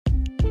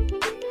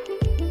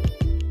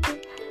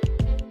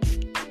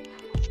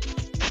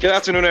Good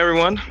afternoon,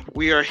 everyone.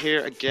 We are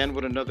here again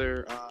with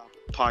another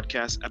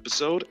podcast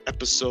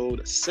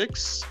episode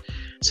 6,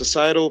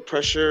 Societal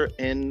Pressure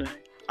in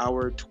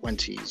Our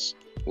 20s,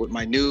 with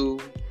my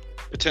new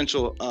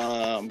potential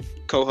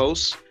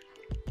co-host,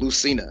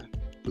 Lucina.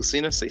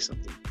 Lucina, say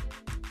something.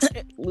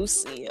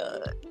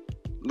 Lucia.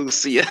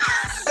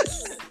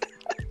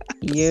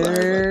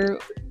 You're...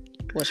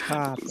 What's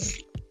poppin'?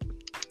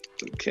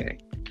 Okay.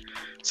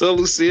 So,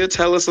 Lucia,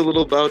 tell us a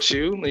little about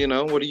you. You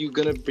know, what are you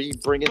going to be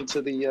bringing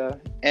to the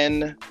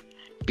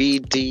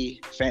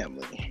NBD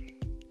family?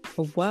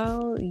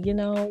 Well,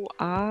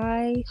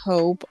 I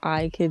hope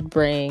I could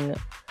bring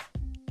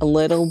a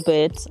little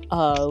bit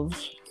of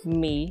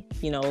me,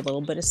 a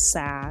little bit of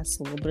sass,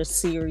 a little bit of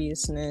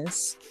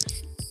seriousness,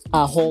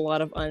 a whole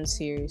lot of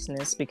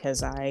unseriousness,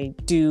 because I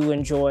do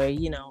enjoy,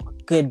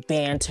 good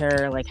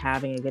banter, like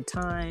having a good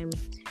time.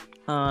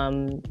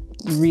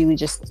 Really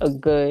just a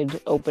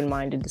good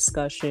open-minded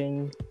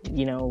discussion.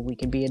 We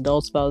could be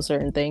adults about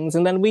certain things,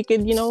 and then we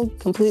could,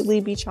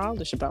 completely be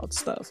childish about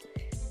stuff.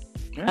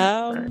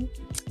 Right.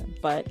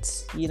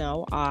 But,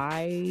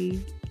 I,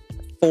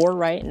 for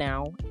right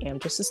now, am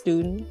just a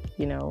student,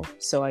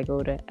 so I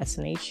go to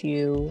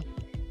SNHU,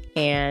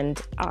 and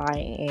I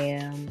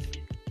am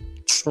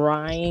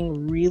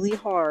trying really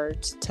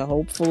hard to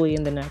hopefully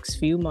in the next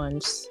few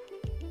months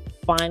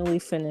finally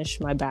finish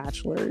my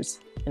bachelor's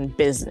in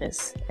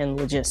business and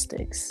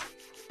logistics,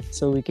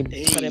 so we could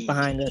put it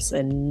behind us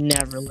and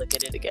never look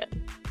at it again.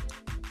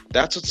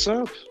 That's what's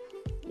up.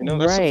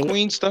 That's some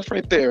queen stuff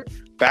right there.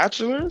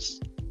 Bachelor's?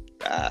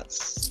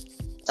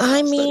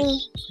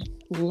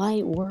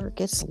 Light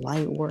work. It's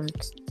light work.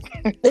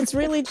 It's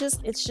really just,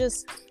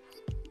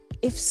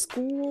 if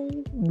school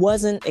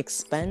wasn't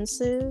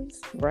expensive,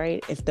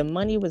 right? If the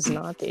money was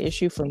not the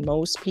issue for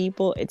most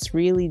people, it's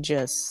really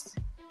just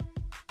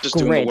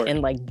grit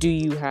and do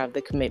you have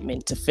the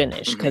commitment to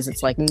finish? Because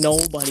it's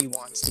nobody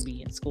wants to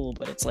be in school,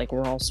 but it's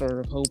we're all sort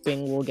of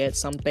hoping we'll get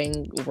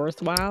something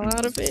worthwhile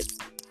out of it.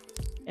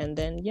 And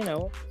then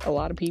a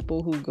lot of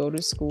people who go to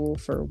school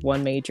for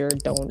one major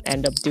don't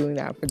end up doing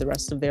that for the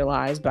rest of their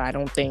lives. But I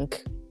don't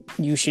think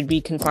you should be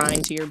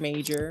confined to your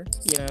major.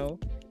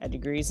 A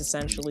degree is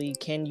essentially,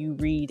 can you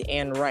read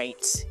and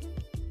write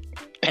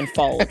and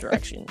follow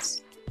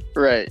directions?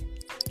 Right.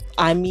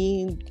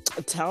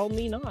 Tell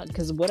me not,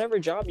 because whatever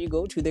job you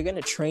go to, they're going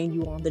to train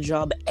you on the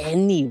job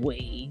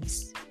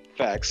anyways.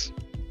 Facts.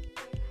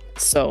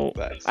 So,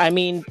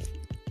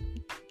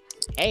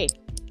 hey,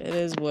 it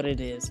is what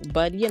it is.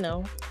 But,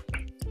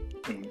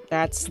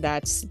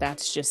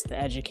 that's just the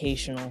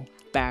educational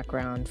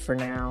background for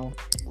now.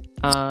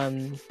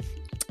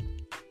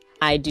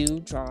 I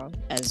do draw,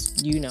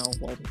 as you know.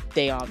 Well,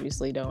 they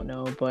obviously don't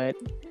know, but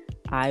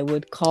I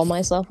would call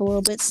myself a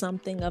little bit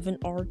something of an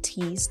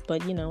artiste,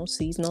 but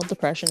seasonal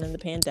depression and the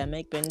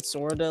pandemic been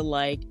sort of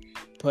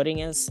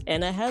putting us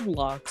in a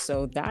headlock,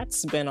 so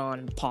that's been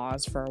on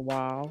pause for a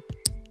while.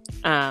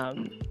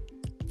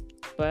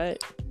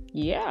 But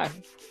yeah,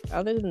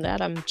 other than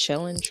that, I'm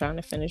chilling, trying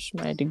to finish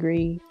my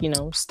degree,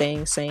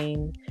 staying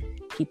sane,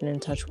 keeping in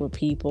touch with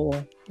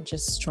people,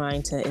 just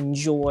trying to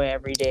enjoy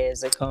every day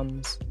as it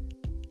comes.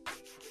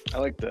 I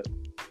like that.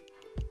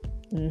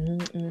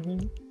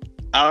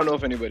 I don't know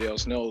if anybody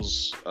else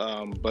knows,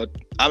 but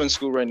I'm in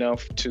school right now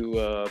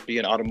to be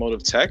an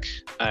automotive tech.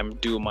 I'm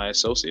doing my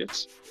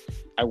associates.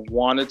 I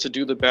wanted to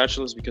do the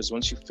bachelor's because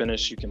once you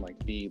finish, you can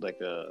be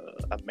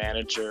a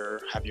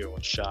manager, have your own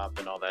shop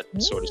and all that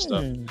sort of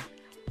stuff.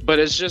 But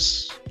it's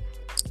just,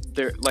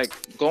 they're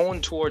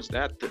going towards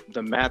that,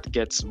 the math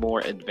gets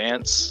more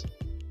advanced.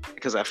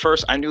 Because at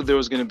first I knew there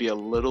was going to be a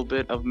little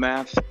bit of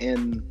math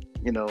in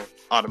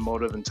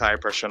automotive and tire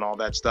pressure and all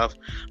that stuff.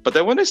 But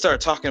then when they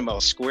start talking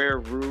about square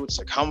root,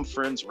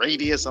 circumference,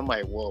 radius, I'm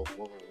like, whoa,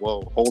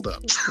 hold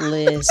up.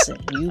 Listen,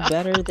 you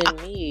better than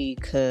me,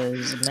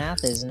 because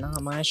math is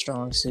not my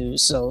strong suit.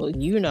 So,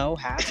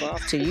 hats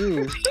off to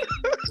you.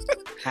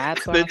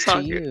 Hats off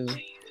to you.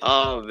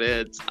 Oh,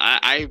 man.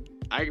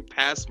 I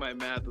passed my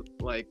math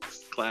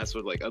class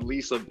with at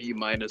least a B-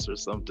 or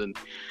something,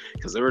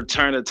 because there were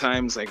turn of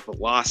times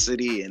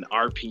velocity and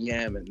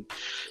RPM and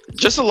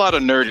just a lot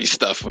of nerdy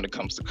stuff when it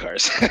comes to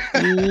cars.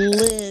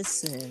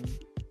 Listen,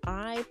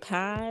 I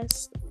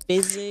passed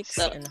physics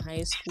in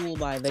high school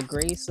by the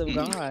grace of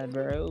God,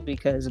 bro,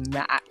 because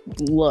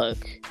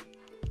look,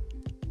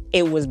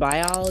 it was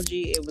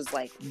biology, it was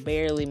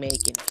barely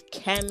making it.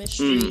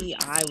 Chemistry,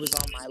 I was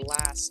on my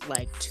last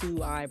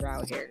 2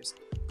 eyebrow hairs.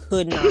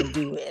 Could not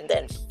do it. And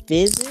then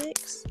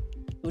physics,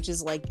 which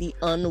is the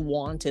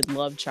unwanted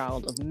love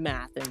child of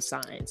math and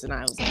science, and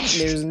I was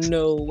there's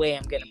no way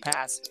I'm gonna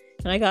pass,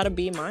 and I got a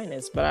B-,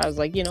 but I was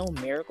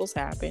miracles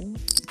happen.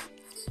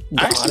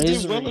 I actually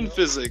did well in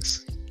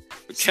physics.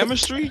 But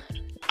chemistry,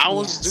 I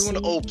was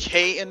doing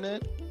okay in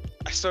it.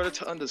 I started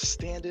to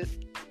understand it,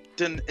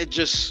 then it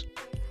just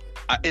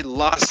it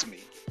lost me.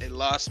 It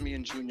lost me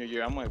in junior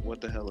year. I'm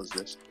what the hell is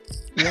this?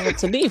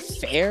 To be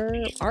fair,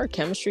 our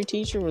chemistry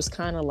teacher was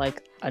kind of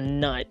a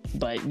nut,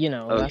 but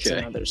that's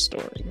another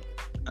story.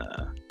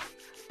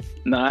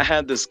 No, I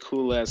had this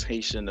cool ass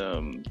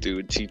Haitian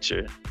dude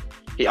teacher.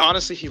 He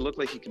looked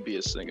like he could be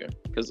a singer.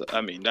 Because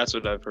I mean, that's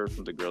what I've heard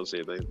from the girls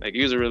say. Like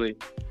he was a really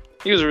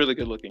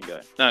good looking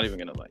guy. Not even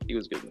gonna lie, he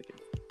was good looking.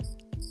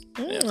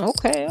 Yeah.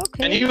 Okay.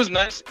 And he was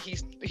nice.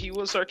 He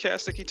was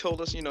sarcastic. He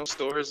told us,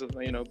 stories of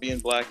being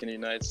black in the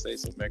United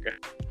States of America.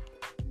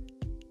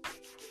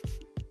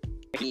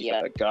 He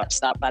got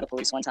stopped by the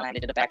police one time.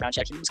 They did a background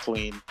check. He was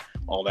clean,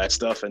 all that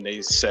stuff, and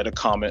they said a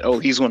comment. Oh,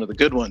 he's one of the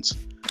good ones.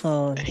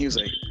 Oh. And he was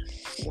like,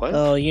 "What?"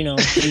 Oh, the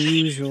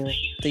usual.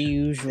 The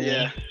usual.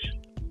 Yeah.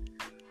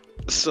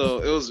 So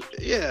it was,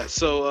 yeah.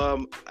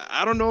 So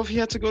I don't know if he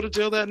had to go to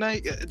jail that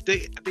night.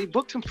 They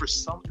booked him for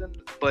something,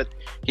 but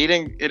it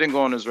didn't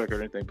go on his record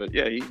or anything. But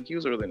yeah, he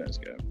was a really nice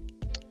guy.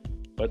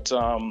 But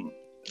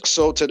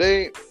so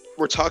today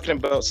we're talking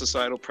about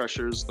societal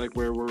pressures, like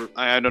where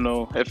I don't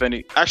know if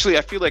any. Actually,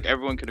 I feel like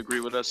everyone can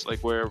agree with us, like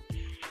where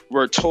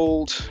we're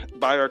told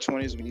by our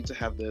 20s we need to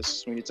have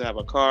this, we need to have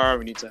a car,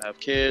 we need to have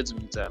kids,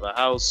 we need to have a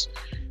house.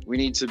 We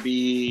need to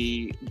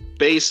be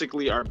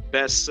basically our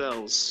best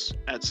selves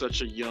at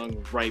such a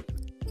young, ripe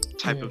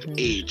type of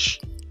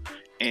age.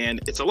 And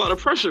it's a lot of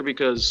pressure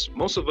because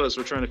most of us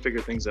are trying to figure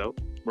things out.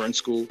 We're in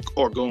school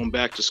or going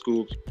back to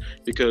school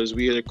because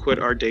we either quit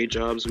our day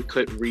jobs, we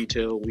quit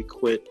retail, we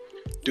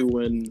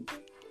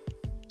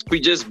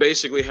just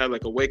basically had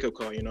like a wake-up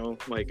call,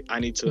 like I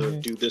need to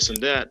do this and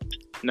that.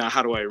 Now,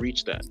 how do I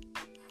reach that?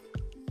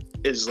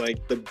 Is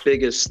like the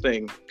biggest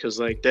thing, because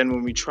like then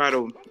when we try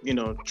to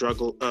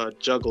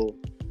juggle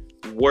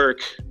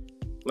work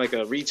like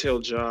a retail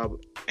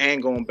job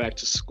and going back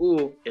to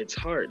school, it's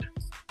hard.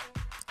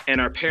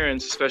 And our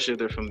parents, especially if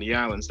they're from the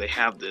islands, they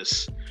have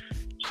this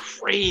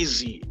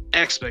crazy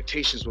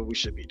expectations what we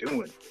should be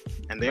doing,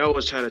 and they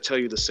always try to tell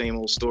you the same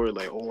old story,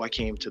 like, oh, I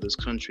came to this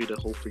country to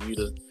hope for you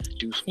to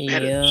do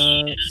better.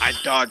 Yes. I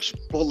dodged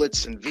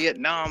bullets in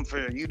Vietnam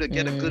for you to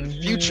get a good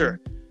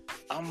future.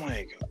 I'm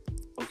like,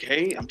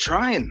 okay, I'm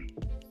trying,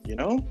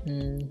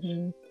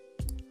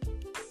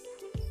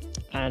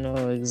 I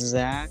know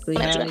exactly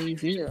how you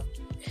feel.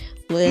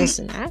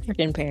 Listen,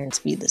 African parents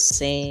be the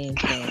same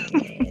thing,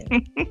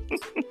 man.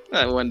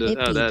 I wonder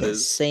how that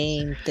is.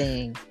 Same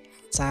thing.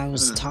 So I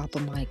was top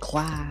of my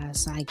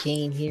class. I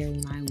came here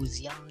when I was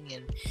young,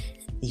 and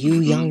you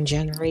young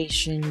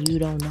generation, you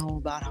don't know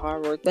about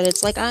hard work. But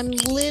it's like I'm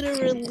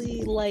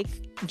literally like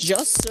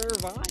just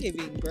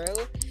surviving, bro.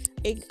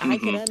 I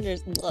can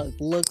understand.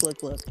 Look.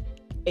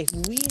 If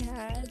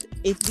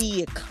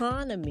the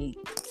economy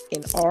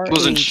in our age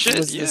was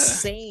the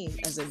same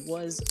as it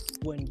was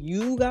when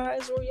you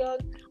guys were young,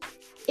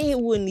 it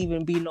wouldn't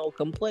even be no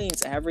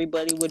complaints.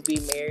 Everybody would be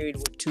married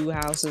with 2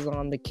 houses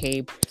on the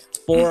Cape,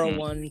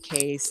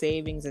 401k,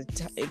 savings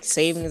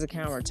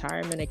account,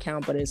 retirement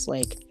account. But it's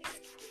like,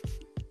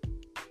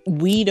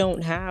 we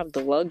don't have the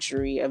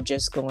luxury of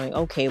just going,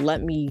 okay,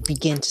 let me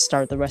begin to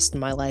start the rest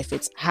of my life.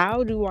 It's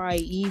how do I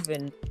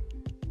even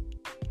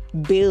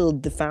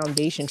build the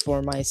foundation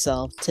for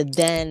myself to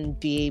then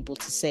be able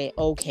to say,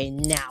 okay,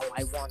 now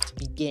I want to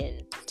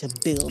begin to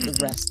build the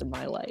rest of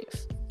my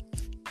life.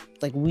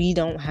 Like, we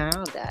don't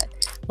have that.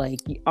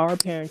 Like, our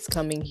parents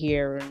coming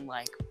here in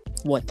like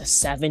what, the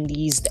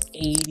 70s, the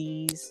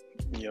 80s.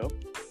 Yep.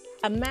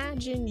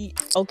 Imagine,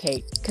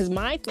 okay, because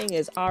my thing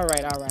is, all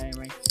right.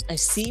 I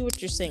see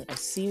what you're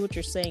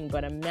saying,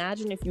 but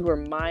imagine if you were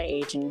my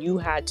age and you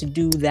had to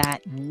do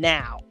that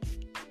now.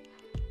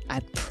 I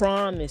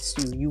promise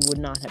you would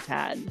not have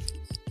had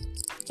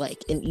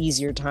like an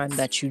easier time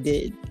that you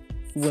did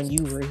when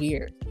you were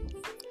here.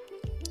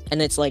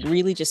 And it's like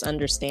really just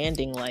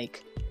understanding,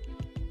 like,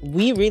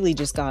 we really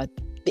just got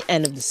the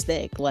end of the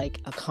stick. Like,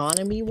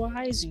 economy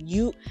wise,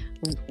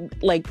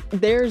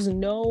 there's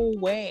no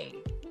way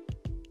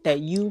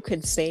that you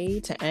could say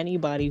to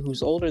anybody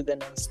who's older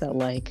than us that,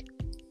 like,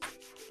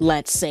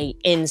 let's say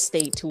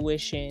in-state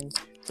tuition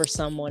for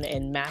someone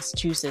in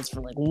Massachusetts for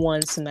like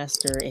one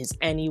semester is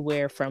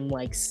anywhere from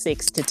like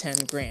 6 to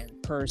 10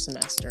 grand per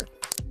semester.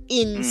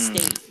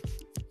 In-state.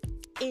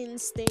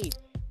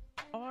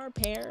 Our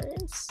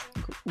parents,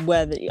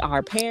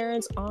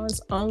 aunts,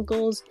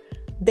 uncles,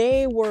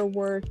 they were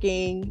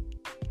working,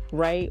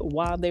 right,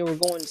 while they were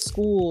going to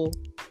school,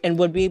 and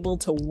would be able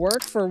to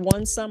work for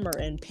one summer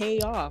and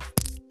pay off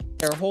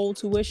their whole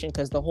tuition,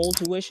 because the whole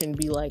tuition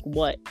be like,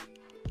 what?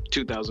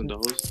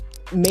 $2,000?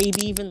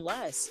 Maybe even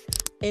less.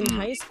 In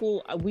high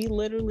school, we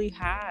literally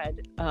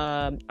had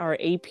our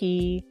AP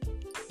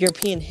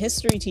European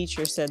history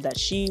teacher said that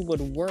she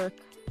would work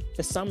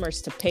the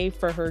summers to pay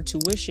for her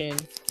tuition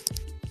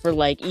for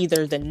like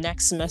either the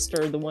next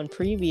semester or the one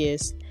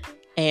previous.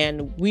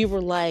 And we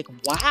were like,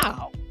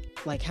 wow,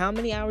 like how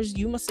many hours?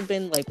 You must have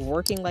been like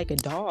working like a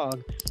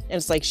dog. And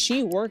it's like,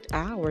 she worked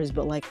hours,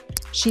 but like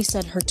she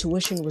said her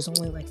tuition was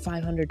only like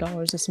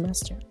 $500 a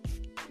semester.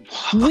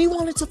 We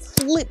wanted to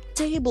flip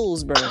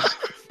tables, bro.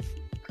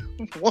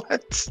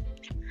 What?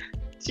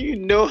 Do you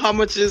know how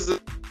much is a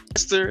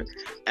semester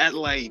at,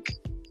 like,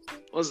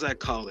 what's that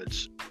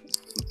college?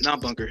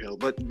 not Bunker Hill,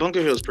 but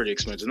Bunker Hill is pretty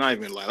expensive. Not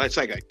even lie, it's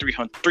like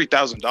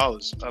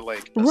 $3,000.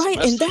 Like Right,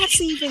 and semester.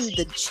 that's even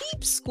the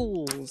cheap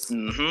schools.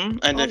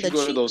 And On if you the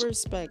go to those cheaper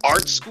spectrum.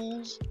 art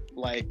schools,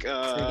 like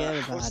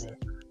Forget about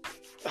it.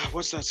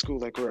 what's that school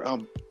like where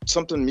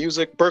something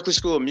music, Berkeley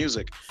School of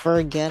Music.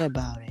 Forget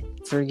about it.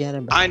 Forget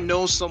about I it.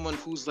 know someone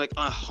who's like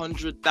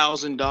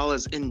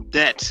 $100,000 in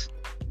debt.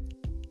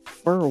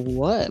 For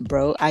what,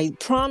 bro? I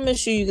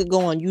promise you could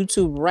go on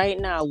YouTube right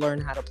now,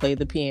 learn how to play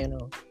the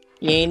piano.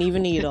 You ain't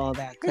even need all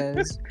that,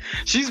 cuz.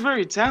 She's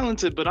very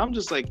talented, but I'm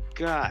just like,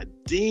 God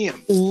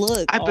damn.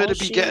 Look, I better all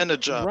be she- getting a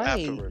job right.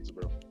 afterwards,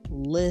 bro.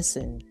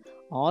 Listen,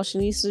 all she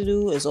needs to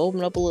do is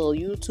open up a little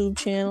YouTube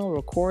channel,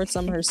 record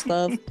some of her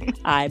stuff.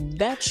 I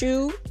bet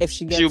you if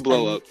she gets... She'll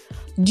blow up.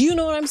 Do you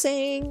know what I'm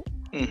saying?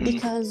 Mhm.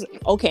 Because,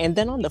 okay, and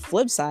then on the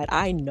flip side,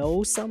 I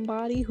know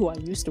somebody who I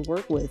used to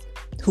work with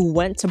who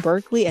went to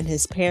Berkeley and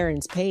his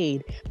parents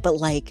paid, but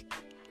like,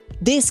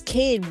 this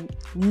kid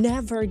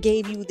never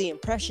gave you the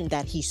impression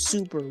that he's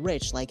super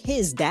rich. Like,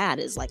 his dad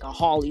is like a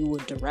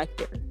Hollywood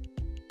director,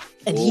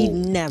 and he'd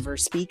never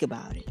speak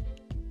about it.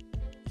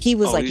 He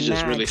was like, he's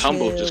just mad really chill,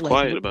 humble, just like,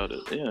 quiet about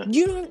it. Yeah.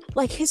 you know,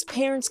 like his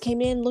parents came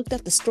in, looked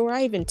at the store.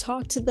 I even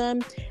talked to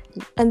them.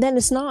 And then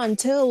it's not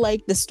until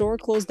like the store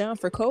closed down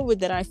for COVID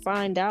that I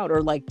find out,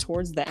 or like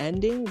towards the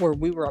ending where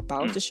we were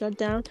about to shut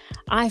down,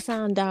 I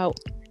found out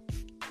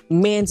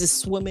man's is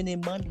swimming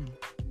in money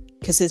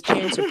because his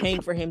parents are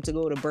paying for him to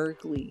go to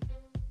Berkeley.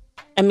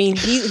 I mean,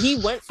 he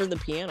went for the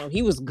piano.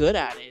 He was good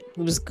at it.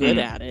 He was good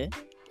at it,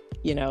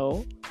 you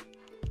know?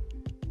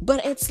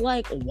 But it's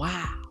like,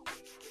 wow.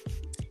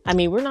 I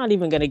mean, we're not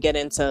even going to get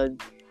into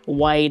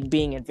white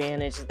being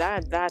advantaged.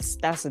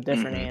 That's a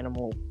different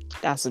animal.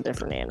 That's a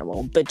different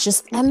animal. But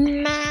just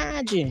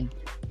imagine.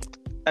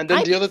 And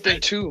then the other thing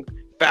too,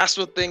 fast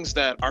food things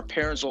that our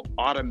parents will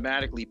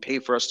automatically pay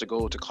for us to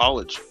go to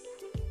college.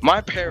 My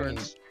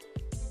parents,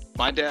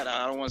 my dad,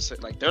 I don't want to say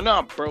like they're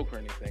not broke or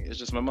anything. It's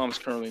just my mom's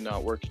currently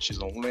not working. She's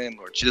a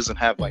landlord. She doesn't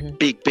have like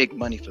big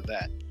money for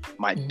that.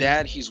 My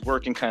dad, he's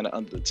working kind of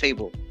under the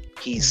table.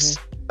 He's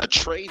a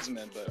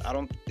tradesman,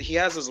 but he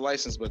has his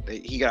license, but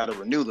he got to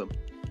renew them.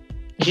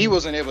 He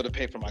wasn't able to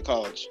pay for my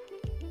college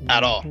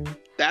at all.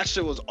 That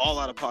shit was all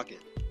out of pocket.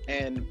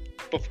 And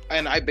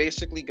I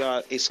basically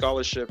got a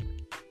scholarship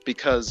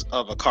because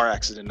of a car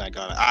accident I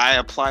got. I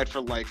applied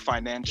for like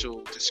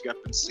financial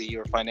discrepancy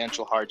or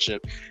financial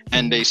hardship,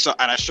 and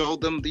I showed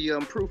them the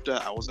proof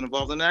that I wasn't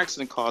involved in an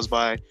accident caused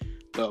by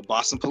the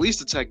Boston police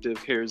detective.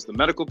 Here's the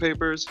medical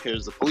papers,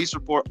 here's the police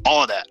report,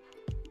 all of that.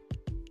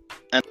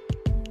 And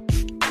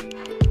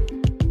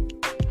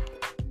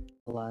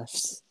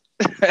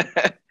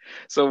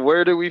so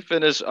where do we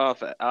finish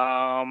off at?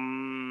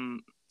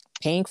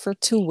 Paying for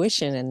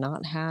tuition and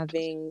not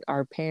having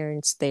our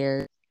parents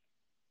there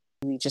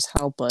really just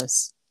help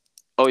us.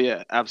 Oh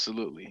yeah,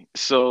 absolutely.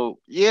 So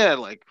yeah,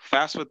 like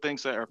fast food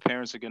thinks that our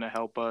parents are gonna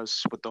help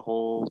us with the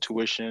whole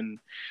tuition.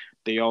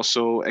 They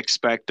also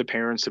expect the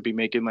parents to be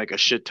making like a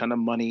shit ton of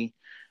money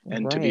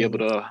and to be able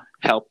to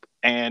help.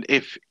 And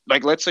if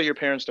like let's say your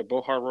parents are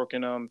both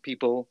hardworking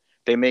people,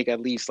 they make at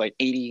least like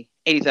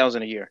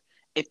 80,000 a year.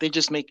 If they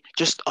just make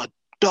just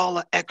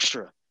 $1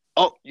 extra,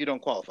 oh, you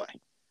don't qualify.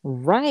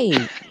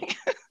 Right.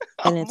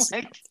 And it's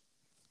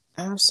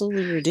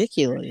absolutely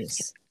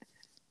ridiculous.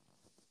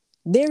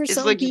 There are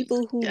some like,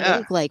 people who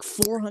make like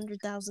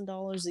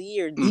 $400,000 a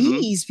year.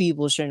 These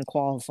people shouldn't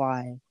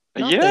qualify.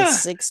 Not the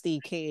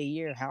 $60K a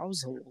year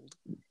household.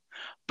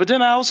 But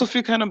then I also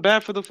feel kind of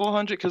bad for the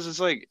 400 because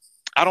it's like,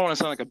 I don't want to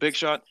sound like a big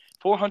shot.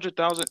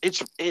 400,000,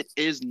 it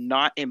is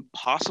not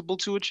impossible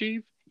to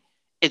achieve.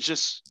 It's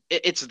just,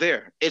 it's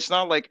there. It's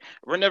not like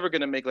we're never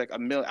going to make like $1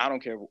 million. I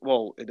don't care.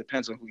 Well, it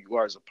depends on who you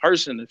are as a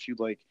person. If you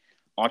like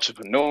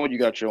entrepreneur, you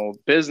got your own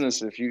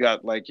business. If you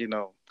got like, you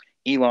know,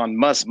 Elon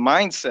Musk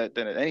mindset,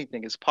 then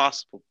anything is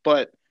possible.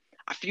 But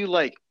I feel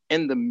like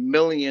in the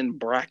million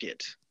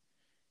bracket,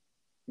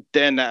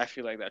 then I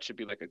feel like that should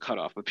be like a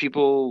cutoff. But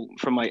people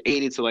from like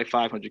 80 to like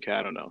 500K,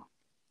 I don't know.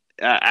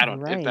 I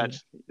don't.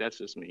 If that's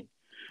just me.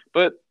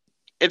 But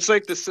it's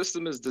like the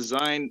system is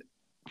designed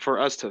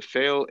for us to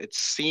fail. It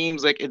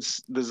seems like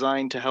it's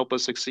designed to help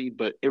us succeed,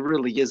 but it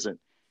really isn't.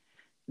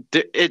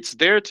 It's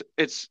there.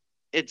 It's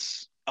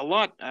a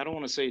lot. I don't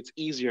want to say it's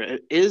easier.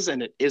 It is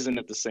and it isn't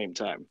at the same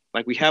time.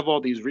 Like we have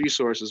all these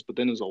resources, but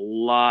then there's a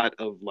lot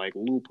of like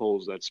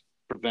loopholes that's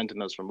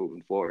preventing us from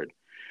moving forward.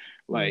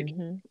 Like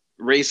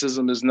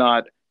racism is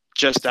not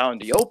just out in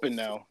the open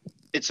now.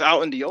 It's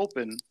out in the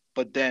open,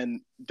 but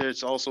then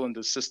there's also in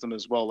the system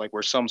as well, like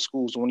where some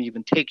schools won't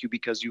even take you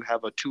because you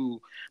have a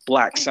too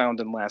black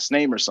sounding last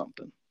name or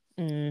something.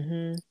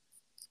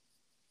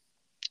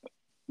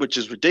 Which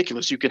is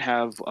ridiculous. You could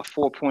have a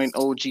 4.0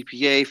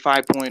 GPA,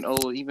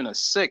 5.0, even a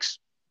 6,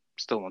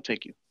 still won't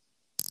take you.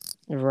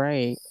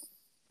 Right.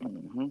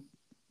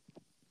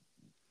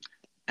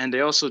 And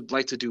they also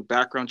like to do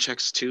background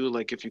checks too.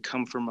 Like if you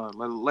come from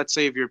let's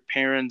say if your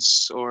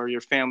parents or your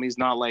family's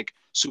not like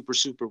super,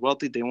 super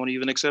wealthy, they won't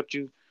even accept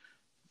you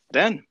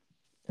then.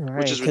 Right.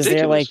 Which is because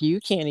ridiculous. They're like, you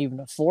can't even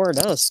afford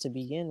us to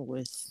begin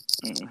with.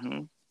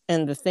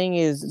 And the thing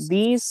is,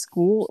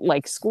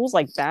 schools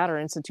like that or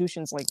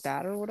institutions like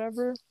that or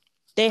whatever,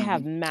 they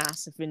have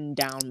massive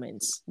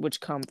endowments,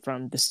 which come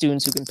from the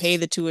students who can pay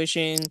the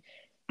tuition,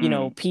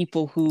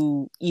 people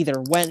who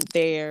either went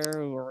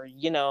there or,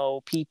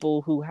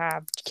 people who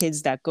have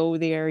kids that go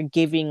there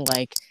giving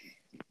like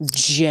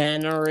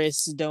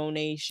generous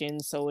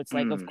donations. So it's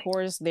like, of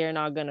course, they're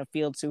not going to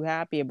feel too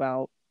happy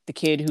about the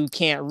kid who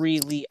can't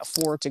really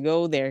afford to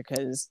go there,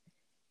 because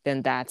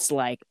then that's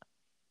like,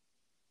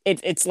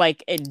 it's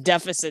like a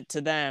deficit to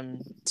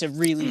them to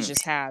really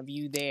just have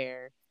you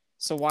there.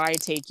 So why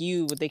take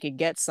you when they could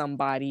get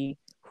somebody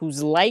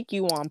who's like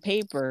you on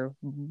paper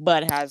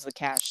but has the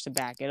cash to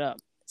back it up?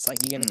 It's like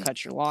you're gonna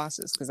cut your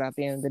losses, because at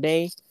the end of the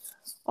day,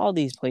 all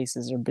these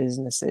places are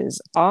businesses.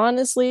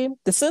 Honestly,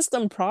 the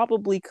system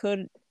probably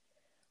could.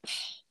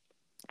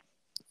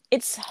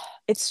 It's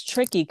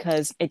tricky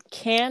because it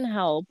can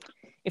help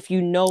if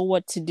you know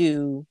what to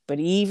do, but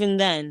even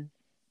then,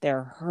 there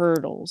are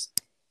hurdles,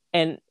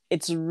 and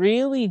it's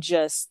really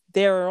just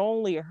there are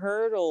only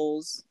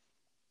hurdles,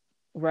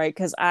 right?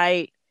 Because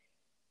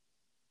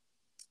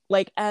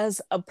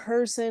as a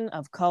person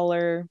of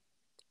color,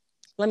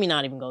 let me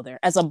not even go there.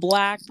 As a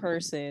Black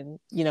person,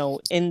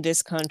 in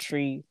this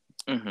country,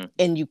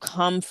 and you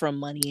come from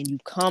money and you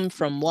come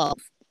from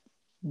wealth,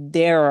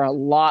 there are a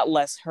lot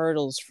less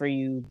hurdles for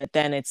you. But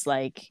then it's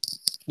like,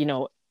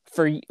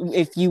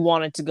 if you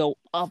wanted to go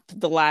up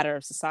the ladder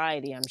of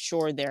society, I'm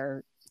sure there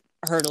are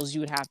hurdles you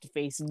would have to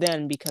face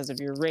then because of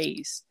your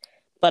race.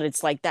 But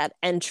it's like that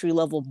entry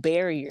level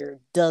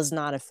barrier does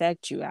not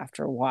affect you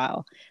after a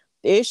while.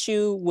 The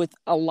issue with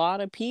a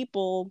lot of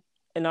people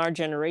in our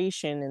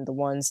generation and the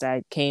ones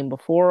that came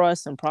before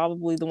us and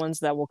probably the ones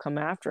that will come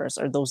after us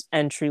are those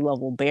entry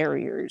level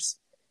barriers,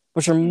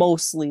 which are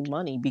mostly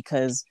money,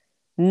 because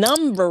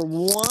number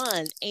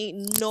one,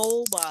 ain't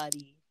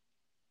nobody,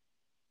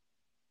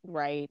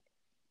 right?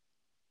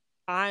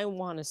 I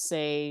want to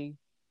say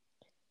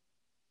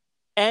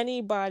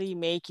anybody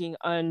making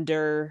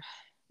under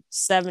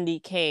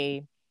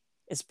 70K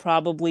is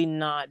probably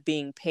not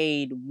being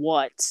paid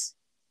what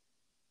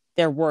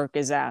their work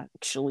is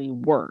actually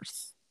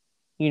worth.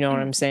 You know what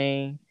I'm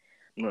saying?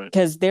 Right.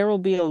 Because there will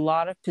be a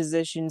lot of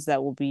positions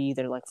that will be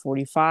either like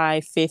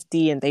 45,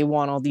 50, and they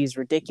want all these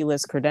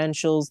ridiculous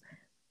credentials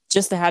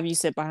just to have you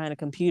sit behind a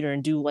computer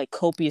and do like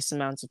copious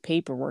amounts of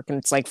paperwork. And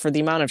it's like, for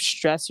the amount of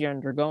stress you're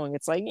undergoing,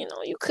 it's like,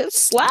 you could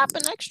slap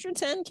an extra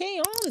 10K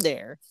on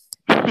there.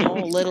 A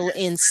little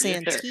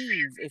incentive,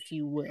 if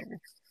you will.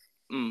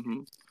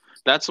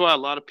 That's why a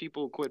lot of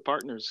people quit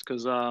partners,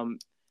 because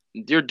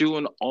they're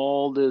doing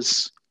all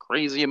this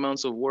crazy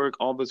amounts of work,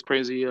 all this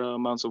crazy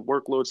amounts of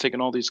workloads,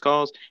 taking all these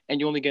calls, and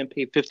you only getting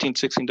paid $15,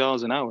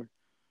 $16 an hour.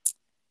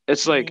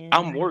 It's like,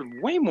 I'm worth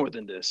way more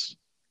than this.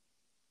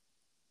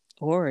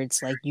 Or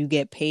it's like you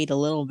get paid a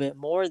little bit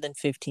more than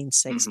 15,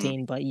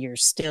 16, but you're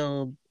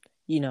still,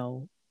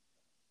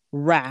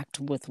 racked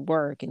with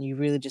work, and you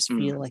really just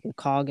feel like a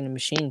cog in a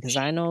machine. Because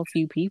I know a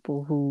few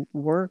people who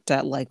worked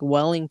at like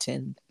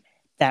Wellington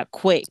that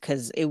quit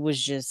because it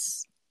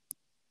wasn't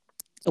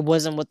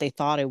what they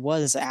thought it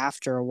was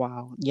after a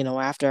while,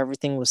 after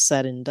everything was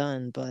said and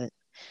done. But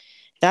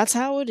that's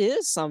how it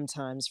is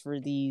sometimes for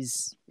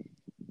these,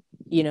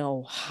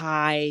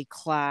 high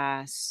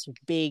class,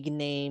 big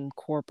name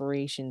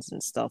corporations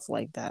and stuff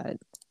like that.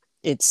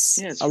 It's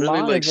a really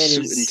lot like of it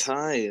suit and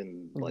tie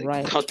and like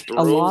right. cutthroat.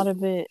 A lot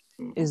of it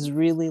is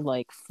really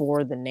like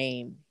for the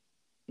name,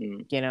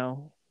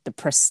 the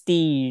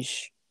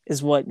prestige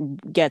is what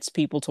gets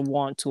people to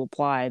want to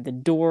apply. The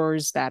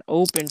doors that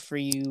open for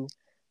you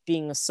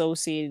being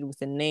associated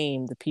with a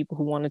name, the people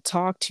who want to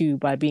talk to you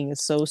by being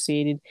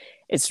associated,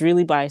 it's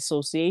really by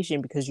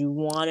association, because you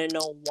want to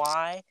know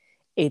why.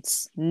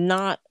 It's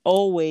not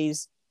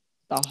always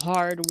the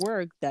hard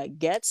work that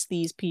gets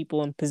these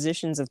people in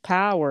positions of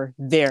power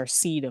their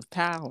seat of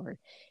power.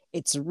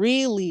 It's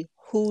really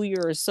who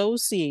you're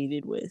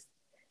associated with.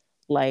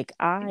 Like,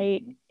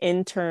 I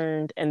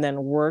interned and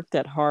then worked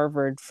at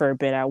Harvard for a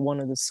bit at one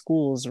of the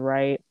schools,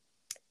 right?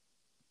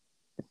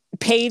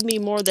 Paid me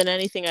more than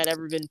anything I'd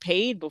ever been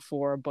paid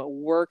before, but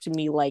worked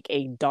me like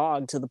a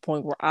dog, to the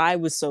point where I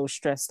was so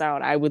stressed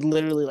out, I would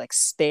literally like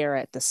stare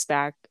at the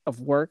stack of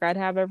work I'd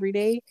have every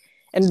day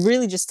and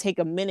really just take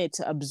a minute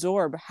to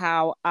absorb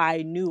how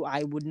I knew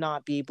I would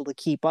not be able to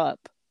keep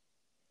up.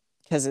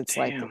 Because it's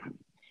like,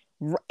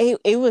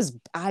 it was,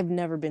 I've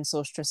never been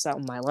so stressed out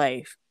in my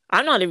life.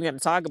 I'm not even going to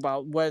talk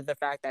about whether the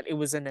fact that it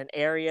was in an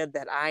area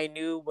that I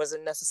knew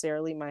wasn't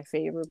necessarily my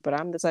favorite, but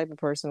I'm the type of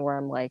person where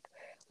I'm like,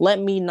 let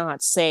me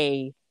not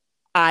say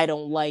I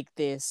don't like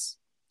this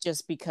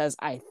just because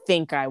I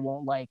think I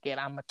won't like it.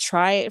 I'm going to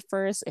try it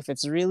first. If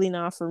it's really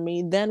not for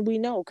me, then we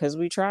know, because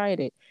we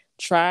tried it.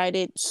 Tried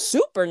it,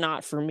 super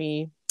not for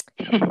me.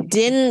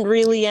 Didn't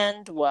really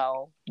end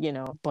well,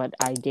 but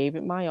I gave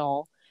it my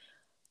all.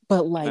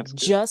 But like,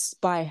 just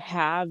by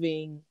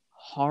having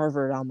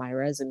Harvard on my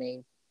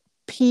resume,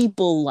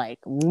 people like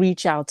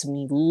reach out to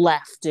me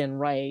left and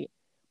right.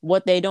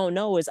 What they don't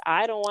know is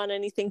I don't want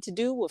anything to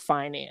do with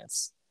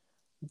finance.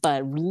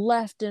 but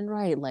left and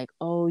right, like,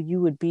 oh,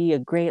 you would be a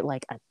great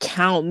like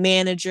account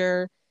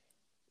manager.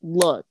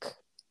 Look,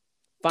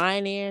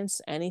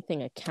 finance,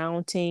 anything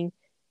accounting,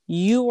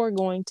 you are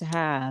going to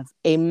have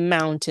a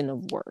mountain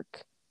of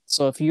work.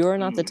 So if you're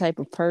not the Mm. type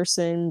of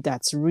person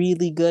that's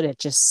really good at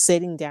just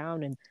sitting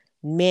down and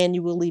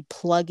manually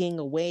plugging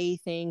away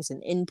things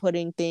and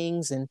inputting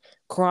things and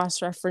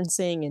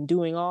cross-referencing and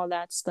doing all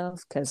that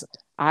stuff, because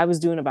I was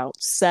doing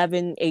about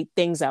 7, 8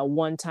 things at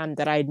one time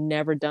that I'd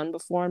never done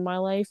before in my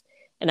life.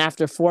 And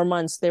after 4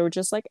 months, they were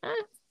just like,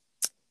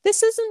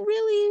 this isn't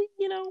really,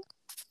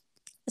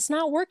 it's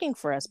not working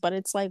for us. But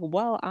it's like,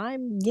 well,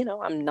 I'm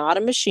not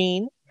a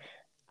machine.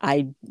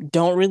 I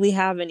don't really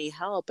have any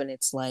help. And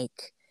it's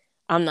like,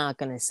 I'm not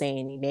going to say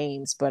any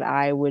names, but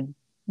I would,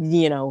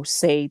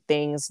 say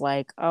things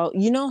like, oh,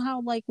 you know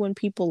how like when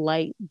people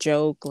like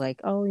joke,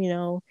 like, oh,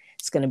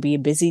 it's going to be a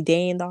busy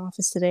day in the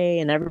office today.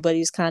 And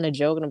everybody's kind of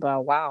joking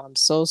about, wow, I'm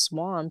so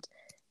swamped.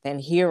 Then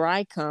here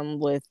I come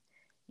with,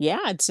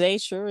 yeah, today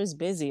sure is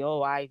busy.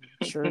 Oh, I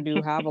sure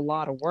do have a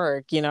lot of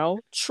work,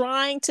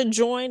 trying to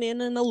join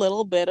in a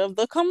little bit of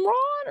the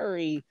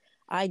camaraderie.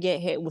 I get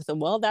hit with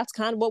well, that's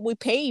kind of what we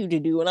pay you to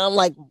do. And I'm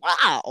like,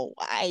 wow,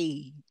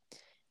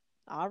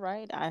 all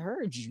right, I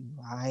heard you.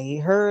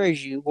 I heard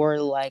you. Or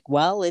like,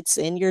 well, it's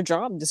in your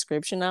job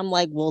description. I'm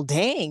like, well,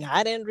 dang,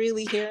 I didn't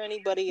really hear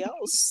anybody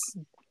else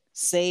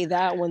say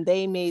that when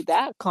they made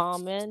that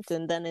comment.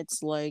 And then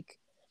it's like,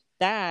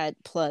 that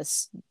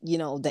plus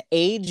the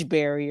age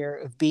barrier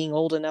of being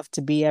old enough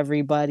to be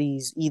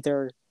everybody's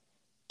either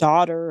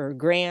daughter or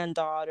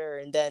granddaughter,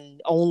 and then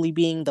only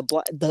being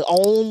the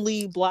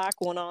only black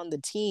one on the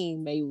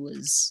team.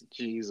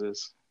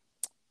 Jesus.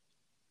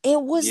 It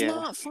was Yeah.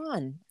 not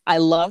fun. I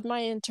loved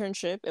my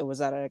internship. It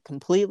was at a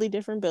completely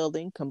different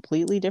building,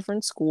 completely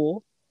different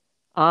school.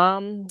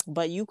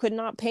 But you could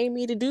not pay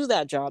me to do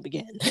that job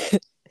again.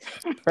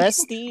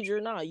 Prestige or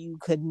not, you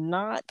could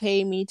not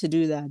pay me to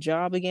do that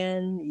job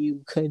again.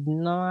 You could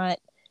not.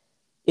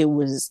 It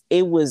was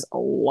a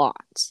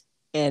lot.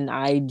 And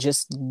I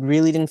just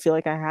really didn't feel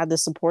like I had the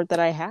support that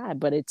I had.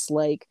 But it's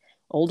like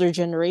older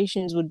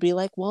generations would be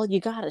like, well, you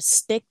gotta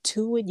stick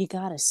to it. You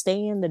gotta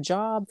stay in the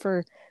job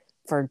for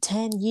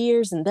 10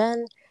 years and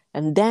then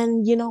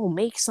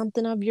make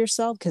something of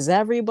yourself, because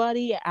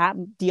everybody at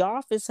the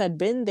office had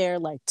been there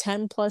like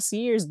 10 plus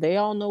years. They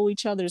all know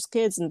each other's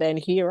kids, and then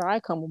here I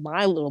come with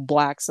my little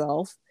black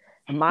self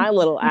and my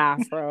little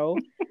afro,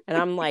 and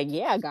I'm like,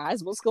 yeah,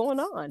 guys, what's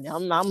going on?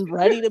 I'm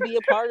ready to be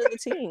a part of the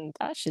team.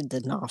 That shit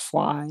did not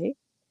fly.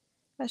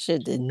 That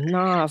shit did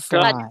not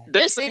God, fly.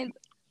 they're saying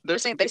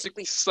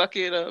basically suck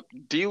it up,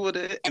 deal with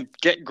it, and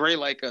get gray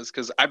like us.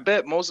 Because I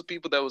bet most of the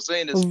people that were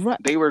saying this, Right.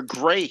 they were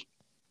gray.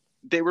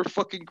 They were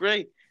fucking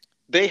gray.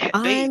 They I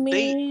they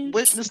mean,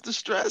 witnessed the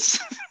stress.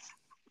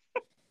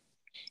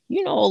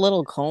 a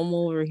little comb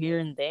over here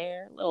and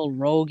there, a little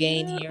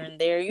Rogaine Yeah. here and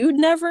there. You'd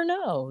never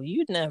know.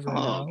 You'd never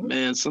Oh know.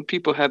 man, some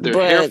people had their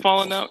hair But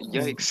falling out.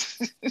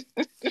 Yikes.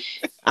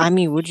 I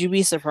mean, would you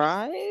be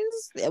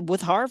surprised?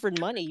 With Harvard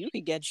money, you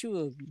could get you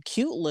a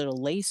cute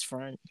little lace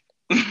front.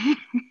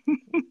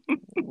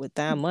 With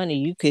that money,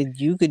 you could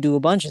do a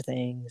bunch of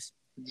things.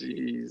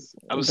 Jeez,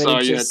 I'm But it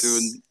sorry you had to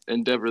just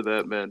endeavor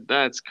that, man.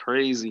 That's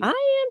crazy. I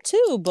am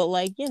too, but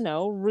like,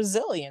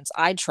 resilience.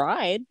 I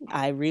tried.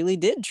 I really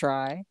did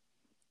try.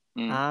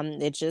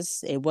 Mm.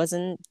 It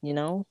wasn't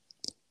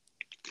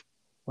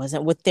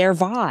with their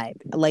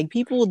vibe. Like,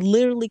 people would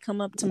literally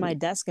come up to my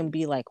desk and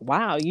be like,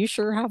 wow, you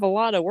sure have a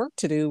lot of work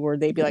to do. Or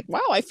they'd be like,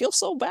 wow, I feel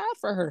so bad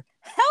for her.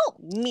 Help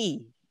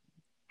me.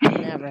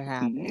 Never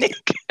happened.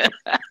 Nick.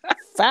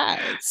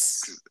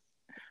 Facts.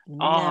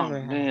 Oh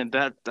Never man,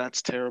 happened.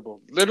 that's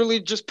terrible. Literally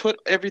just put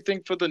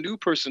everything for the new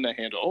person to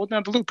handle. Oh,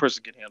 now the new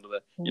person can handle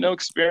that.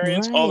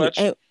 Experience, all Right. that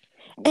shit.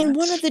 And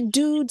one What?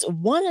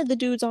 of the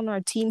dudes on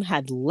our team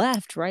had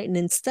left, right? And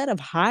instead of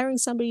hiring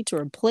somebody to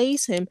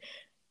replace him,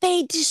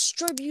 they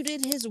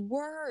distributed his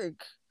work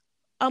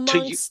To you?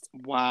 amongst a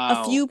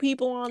Wow. few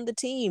people on the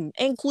team,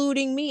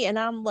 including me. And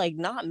I'm like,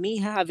 not me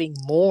having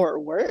more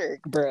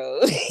work,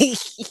 bro.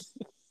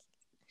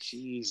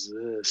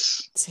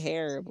 Jesus.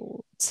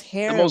 Terrible.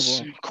 The most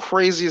Terrible.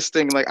 craziest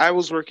thing. Like I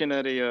was working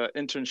at a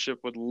internship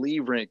with Lee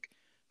Rink.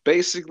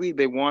 Basically,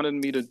 they wanted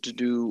me to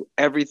do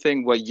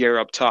everything what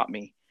Europe taught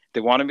me. They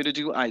wanted me to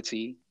do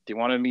IT. They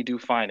wanted me to do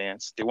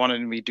finance. They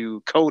wanted me to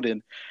do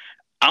coding.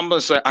 I'm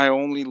gonna say I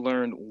only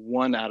learned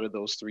one out of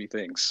those three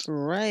things.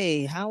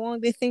 Right. How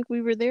long do they think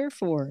we were there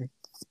for?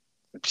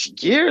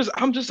 Years.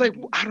 I'm just like,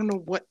 I don't know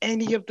what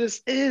any of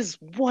this is.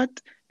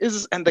 What is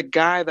this? And the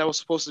guy that was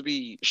supposed to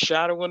be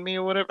shadowing me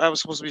or whatever, I was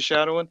supposed to be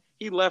shadowing,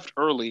 he left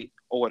early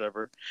or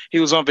whatever. He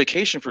was on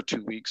vacation for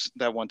 2 weeks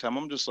that one time.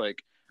 I'm just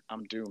like,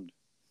 I'm doomed.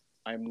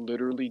 I'm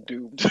literally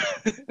doomed.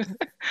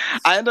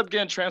 I end up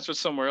getting transferred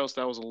somewhere else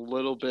that was a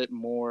little bit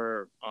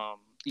more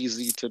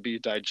easy to be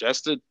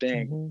digested.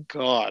 Thank Mhm.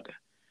 God.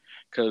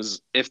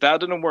 Because if that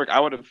didn't work, I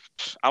would have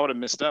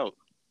missed out.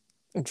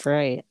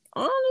 Right.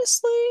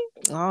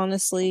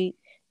 Honestly,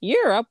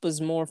 Europe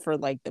was more for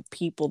like the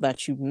people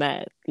that you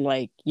met,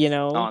 like,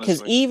 because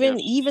Honestly, even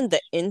yep. even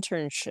the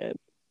internship.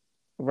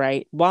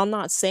 right? While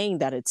not saying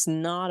that it's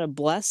not a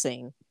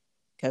blessing,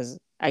 because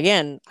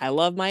again, I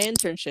love my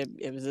internship.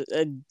 It was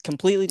a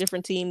completely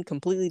different team,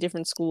 completely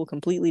different school,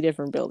 completely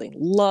different building.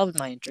 Loved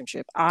my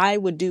internship. I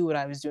would do what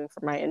I was doing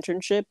for my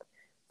internship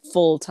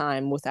full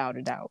time without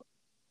a doubt.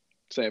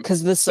 Same.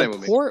 Because the Same with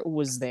me. support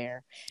was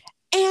there.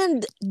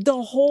 And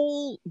the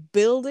whole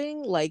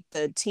building, like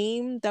the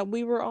team that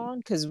we were on,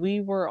 because we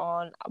were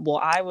on,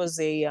 well, I was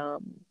a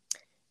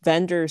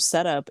vendor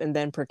setup and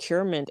then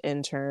procurement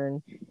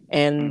intern,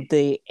 and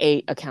the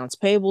accounts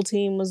payable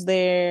team was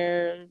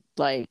there,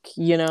 like,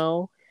 you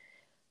know,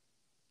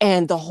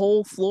 and the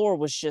whole floor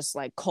was just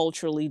like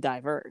culturally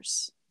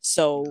diverse.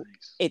 So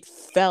Nice. it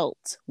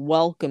felt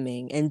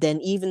welcoming. And then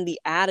even the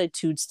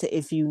attitudes to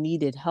if you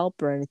needed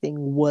help or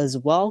anything was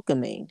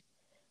welcoming,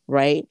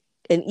 right?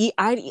 And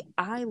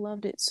I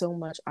loved it so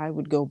much. I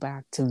would go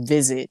back to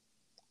visit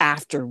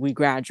after we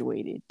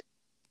graduated,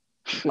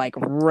 like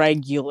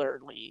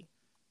regularly,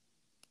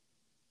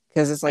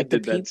 because it's I like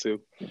did that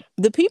too.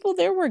 the people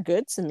there were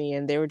good to me,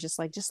 and they were just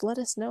like, just let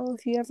us know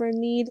if you ever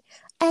need.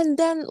 And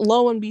then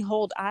lo and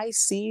behold, I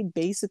see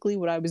basically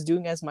what I was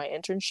doing as my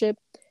internship.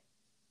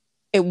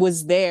 It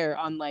was there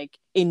on like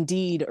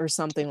Indeed or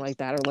something like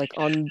that, or like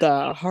on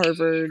the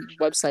Harvard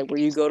website where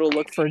you go to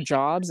look for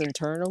jobs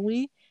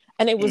internally.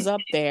 And it was up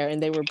there,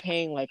 and they were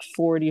paying like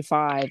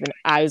 45. And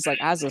I was like,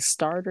 as a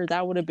starter,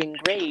 that would have been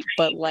great.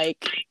 But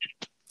like,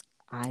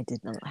 I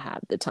did not have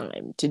the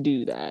time to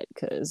do that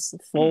because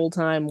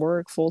full-time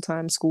work,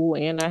 full-time school,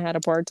 and I had a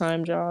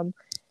part-time job.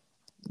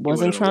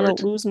 Wasn't wouldn't have trying to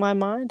worked. lose my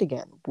mind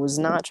again. Was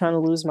not trying to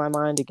lose my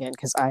mind again,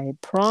 because I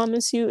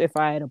promise you, if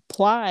I had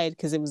applied,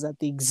 because it was at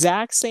the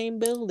exact same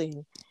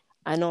building,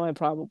 I know I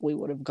probably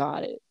would have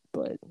got it.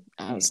 But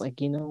I was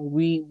like, you know,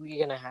 we're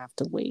gonna have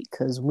to wait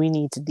because we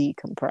need to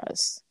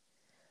decompress.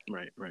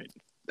 Right, right.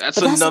 That's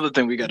But that's another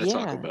thing we got to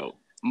talk yeah, about.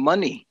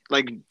 Money,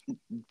 like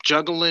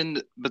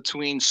juggling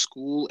between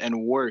school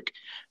and work.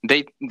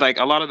 They like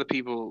a lot of the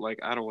people, like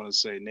I don't want to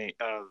say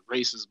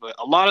races, but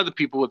a lot of the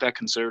people with that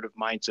conservative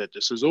mindset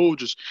that says, "Oh,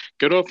 just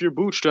get off your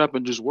bootstrap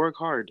and just work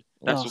hard."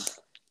 ugh,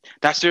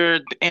 That's their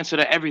answer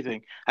to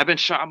everything. I've been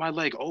shot in my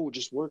leg. Oh,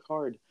 just work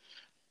hard.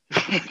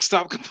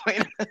 Stop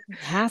complaining.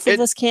 half of It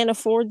us can't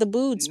afford the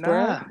boots,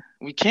 bruh. Nah,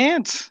 we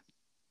can't.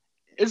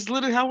 It's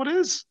literally how it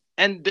is.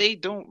 And they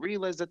don't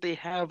realize that they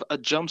have a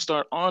jump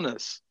start on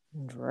us.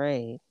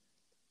 Right,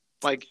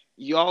 Like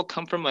y'all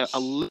come from a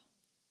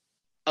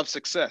of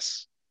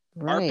success.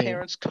 Our right,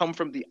 parents come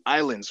from the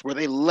islands where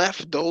they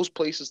left those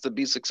places to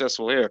be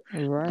successful here.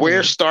 We're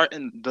right.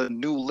 starting the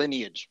new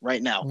lineage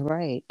right now.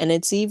 Right. And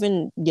it's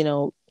even, you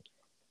know,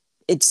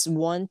 it's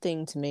one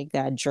thing to make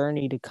that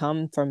journey to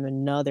come from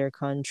another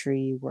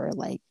country where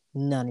like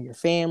none of your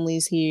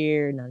family's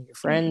here, none of your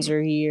friends Mm-hmm.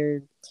 are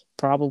here,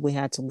 probably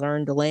had to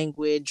learn the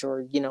language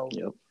or, you know,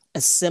 Yep.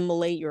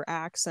 assimilate your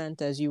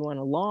accent as you went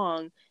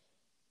along.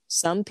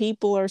 Some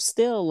people are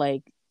still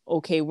like,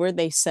 okay, where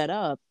they set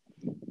up,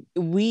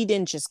 we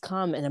didn't just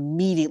come and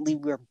immediately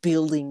we're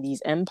building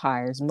these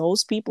empires.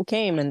 Most people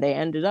came and they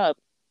ended up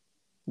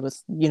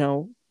with, you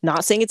know,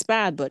 not saying it's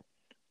bad, but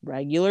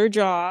regular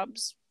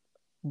jobs,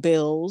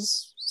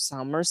 bills.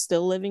 Some are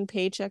still living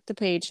paycheck to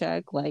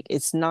paycheck. Like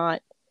it's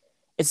not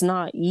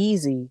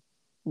easy.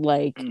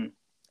 Like, Mm.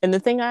 and the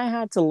thing I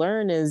had to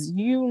learn is,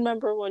 you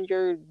remember when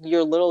you're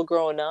little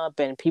growing up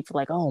and people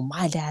like, oh,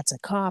 my dad's a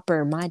cop,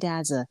 or my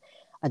dad's a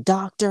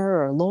doctor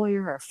or a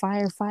lawyer or a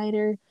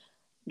firefighter.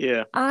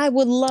 Yeah. I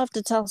would love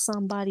to tell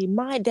somebody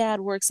my dad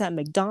works at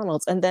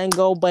McDonald's and then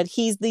go, but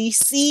he's the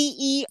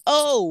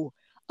CEO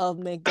of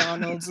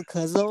McDonald's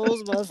because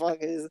those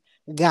motherfuckers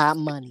got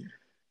money.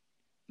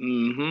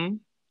 Mm-hmm.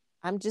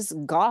 I'm just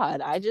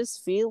God. I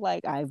just feel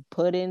like I've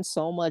put in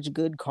so much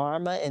good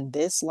karma in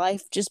this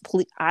life.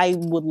 I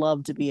would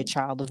love to be a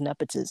child of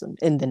nepotism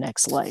in the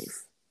next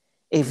life.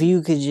 If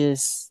you could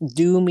just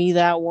do me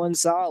that one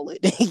solid.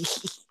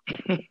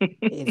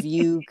 If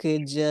you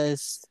could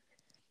just,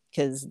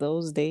 because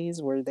those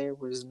days where there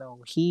was no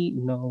heat,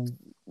 no,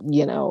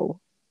 you know,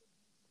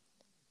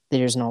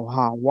 there's no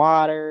hot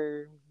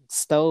water,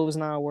 stove's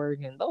not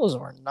working. Those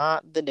were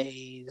not the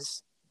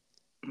days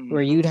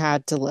where you'd Mm-hmm.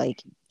 had to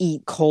like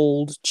eat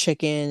cold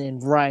chicken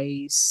and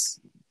rice.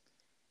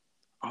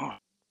 Oh,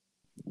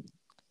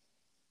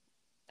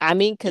 I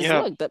mean, because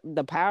yeah. look,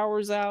 the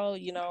power's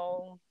out, you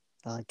know,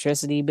 the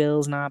electricity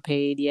bill's not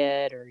paid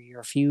yet, or you're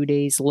a few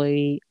days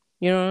late.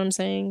 You know what I'm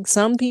saying?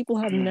 Some people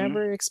have Mm-hmm.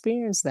 never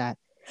experienced that.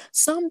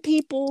 Some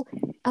people,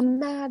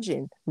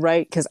 imagine,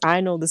 right? Because I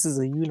know this is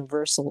a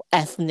universal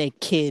ethnic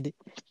kid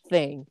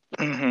thing.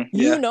 Mm-hmm.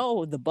 You Yeah.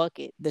 know the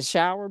bucket, the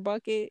shower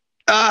bucket.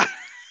 Ah,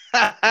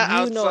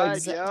 You know outside.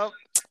 exactly, Yep.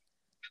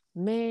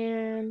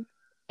 man.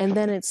 And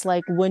then it's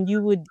like when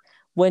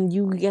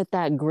you get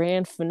that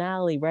grand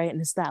finale, right?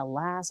 And it's that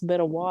last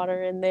bit of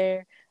water in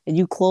there, and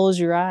you close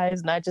your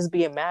eyes, and I just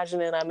be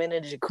imagining I'm in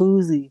a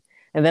jacuzzi,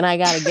 and then I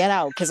gotta get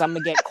out because I'm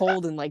gonna get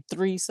cold in like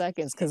 3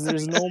 seconds because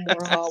there's no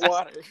more hot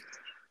water.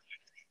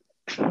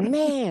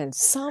 Man,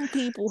 some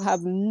people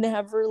have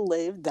never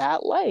lived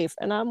that life,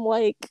 and I'm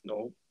like,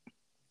 No.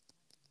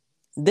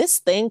 this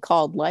thing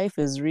called life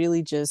is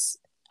really just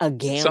a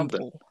It's something.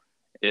 gamble,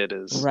 It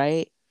is.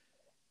 right?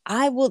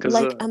 I would Because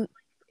like,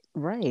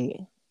 right.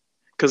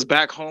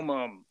 back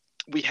home,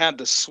 we had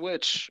the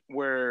switch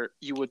where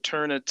you would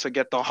turn it to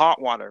get the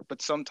hot water,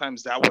 but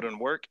sometimes that wouldn't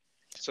work.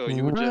 So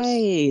you would just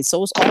Right.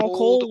 So it's all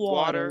cold cold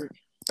water water.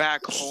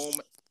 back home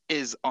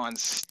is on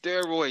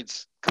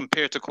steroids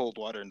compared to cold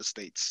water in the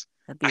States.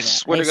 That'd be I that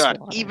swear to ice God,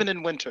 water. even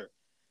in winter,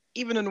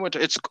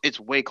 it's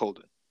way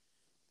colder.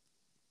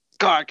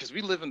 God, because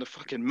we live in the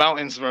fucking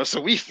mountains, bro.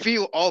 So we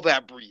feel all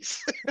that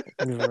breeze.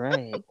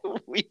 Right.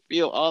 We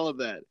feel all of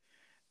that.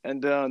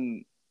 And I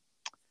don't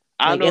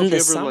Like know in if the you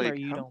ever summer, like.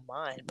 you don't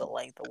mind, but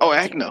like the Oh,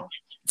 heck winter, no.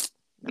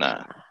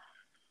 Nah,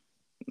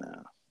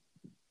 nah.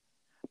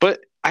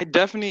 But I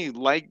definitely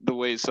like the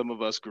way some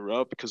of us grew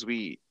up because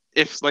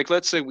if like,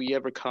 let's say we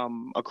ever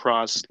come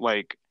across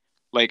like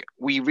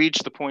we reach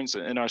the points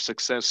in our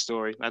success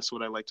story. That's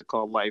what I like to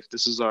call life.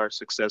 This is our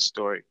success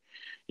story.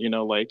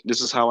 Like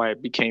this is how I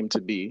became to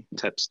be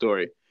type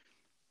story.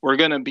 We're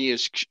gonna be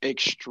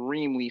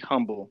extremely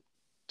humble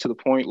to the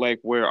point like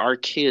where our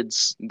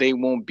kids they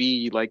won't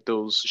be like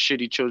those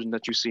shitty children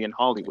that you see in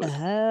Hollywood.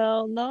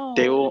 hell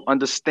They no. will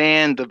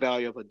understand the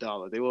value of a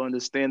dollar. They will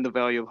understand the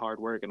value of hard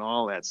work and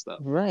all that stuff.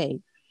 Right.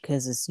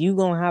 Because it's you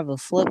gonna have a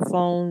flip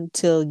phone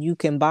till you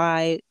can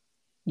buy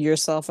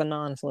yourself a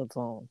non-flip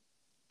phone.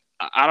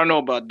 I don't know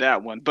about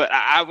that one, but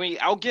I mean,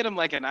 I'll get him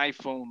like an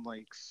iPhone,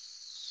 like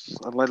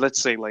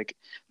let's say like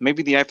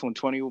maybe the iPhone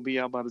 20 will be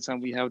out by the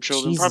time we have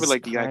children. Probably Jesus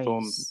like the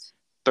iPhone Christ.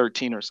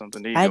 13 or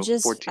something. There you I go,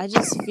 just 14. I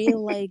just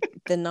feel like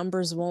the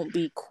numbers won't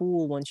be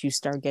cool once you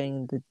start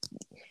getting the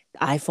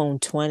iPhone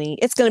 20.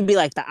 It's gonna be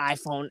like the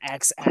iPhone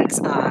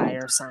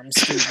XXI or some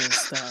stupid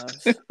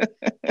stuff.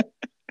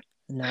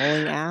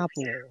 Knowing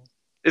Apple.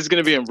 It's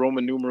gonna be in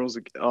Roman numerals.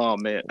 Oh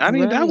man, I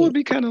mean that Right. would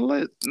be kind of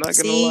lit. Not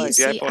gonna lie,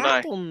 See, the iPhone I.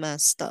 Apple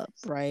messed up,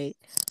 right?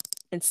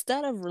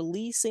 Instead of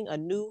releasing a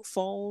new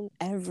phone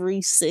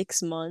every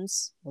 6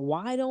 months,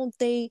 why don't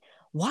they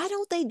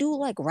do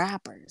like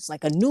rappers?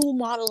 Like a new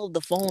model of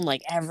the phone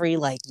like every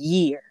like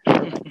year,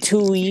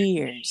 2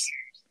 years.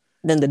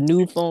 Then the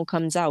new phone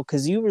comes out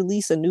because you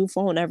release a new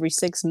phone every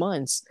 6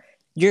 months,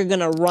 you're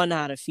gonna run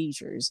out of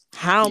features.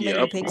 How many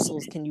Yep,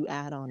 pixels can you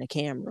add on a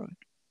camera?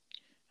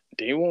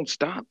 they won't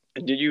stop.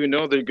 And did you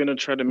know they're gonna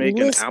try to make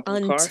an Listen,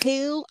 Apple car?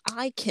 until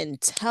I can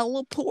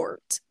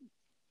teleport,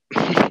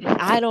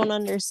 I don't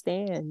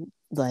understand.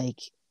 Like,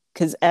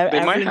 because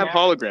They might have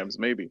holograms,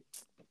 maybe.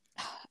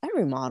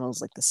 every model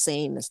is like the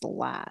same as the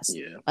last.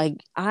 Yeah.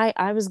 Like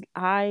I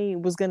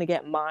was gonna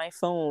get my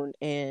phone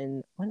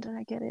in, when did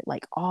I get it?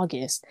 Like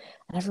August.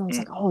 And everyone's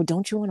like, oh,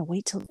 don't you want to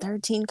wait till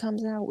 13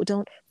 comes out?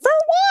 Don't for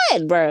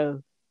what,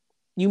 bro?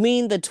 You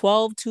mean the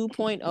 12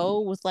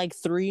 2.0 with like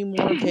 3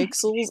 more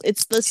pixels?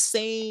 It's the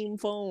same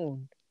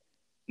phone.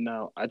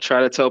 No, I try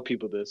to tell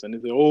people this, and they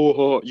say,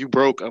 "Oh, you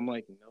broke." I'm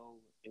like, no,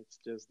 it's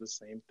just the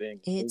same thing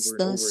It's over and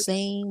the over again.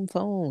 same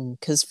phone.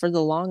 Because for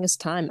the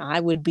longest time, I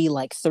would be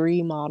like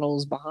 3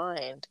 models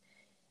behind.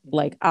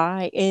 Like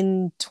I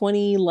in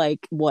 20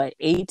 like what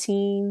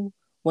 18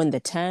 when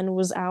the 10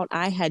 was out,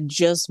 I had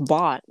just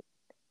bought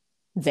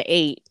the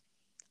 8.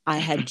 I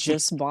had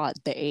just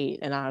bought the 8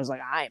 and I was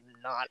like, I am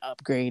not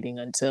upgrading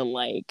until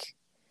like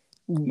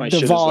My the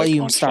shit is like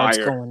volume on starts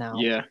fire. going out.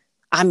 Yeah.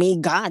 I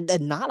mean, God, they're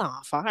not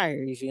on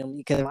fire, you feel me?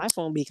 Because my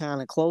phone be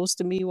kind of close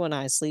to me when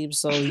I sleep.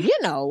 So,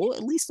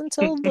 at least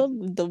until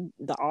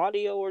the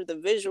audio or the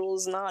visual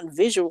is not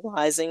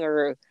visualizing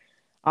or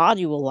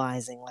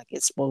audioalizing like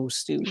it's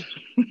supposed to.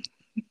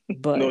 No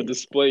But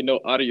display, no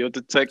audio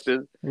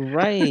detected.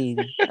 right.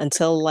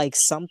 Until like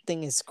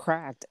something is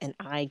cracked and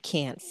I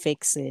can't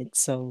fix it.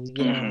 So,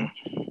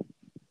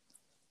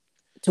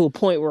 to a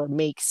point where it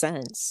makes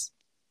sense.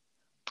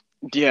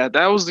 Yeah,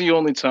 that was the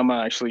only time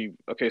I actually.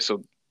 Okay,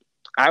 so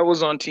I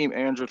was on Team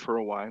Android for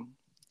a while.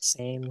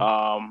 Same.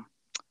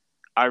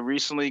 I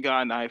recently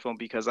got an iPhone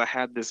because I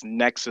had this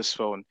Nexus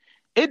phone.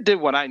 It did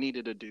what I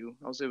needed to do.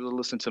 I was able to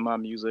listen to my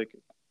music,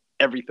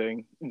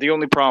 everything. The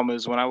only problem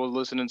is when I was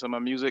listening to my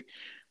music,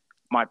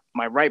 my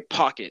right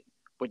pocket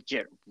would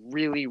get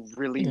really,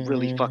 really,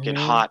 really fucking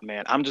Mm-hmm. hot,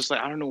 man. I'm just like,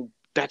 I don't know.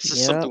 That's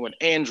just Yep. something with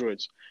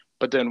Androids.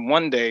 But then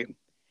one day,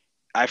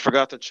 I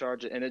forgot to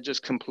charge it, and it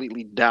just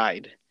completely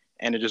died,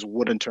 and it just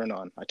wouldn't turn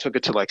on. I took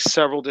it to like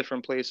several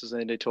different places,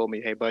 and they told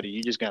me, "Hey, buddy,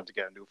 you just gonna have to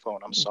get a new phone.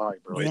 I'm sorry,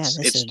 bro. Yeah,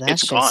 It's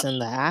that's just gone." in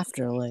the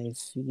afterlife.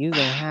 You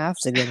gonna have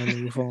to get a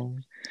new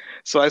phone.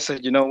 So I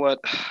said, you know what?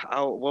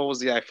 What was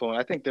the iPhone?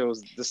 I think there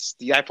was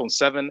the iPhone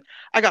 7.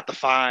 I got the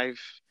 5.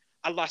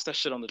 I lost that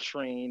shit on the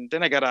train.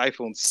 Then I got an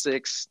iPhone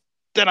 6.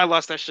 Then I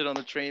lost that shit on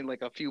the train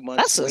like a few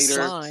months That's a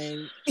later.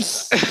 sign.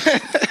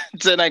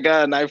 Then I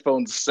got an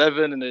iPhone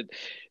 7 and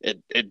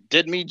it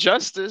did me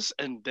justice.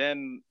 And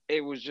then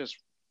it was just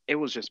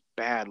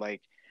bad.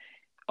 Like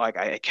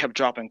I kept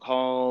dropping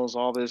calls,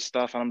 all this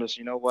stuff, and I'm just,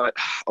 you know what?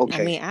 I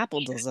Okay. mean,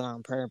 Apple does it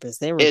on purpose.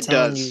 They were It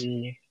telling does.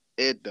 you,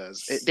 It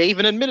does. They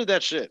even admitted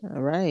that shit.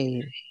 all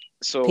right.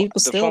 So People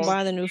the still phone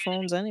buy the new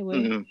phones anyway.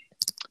 mhm.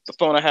 The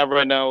phone I have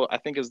right now, I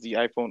think is the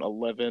iPhone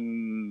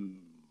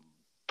 11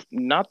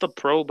 not the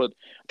Pro, but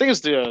I think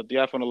it's the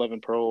iPhone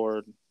 11 Pro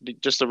or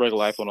just the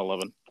regular iPhone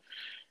 11.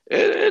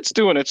 It's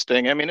doing its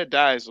thing. I mean, it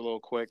dies a little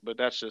quick, but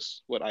that's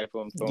just what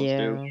iPhone phones do.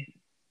 Yeah.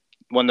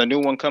 When the new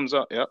one comes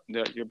out, yep,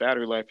 your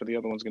battery life for the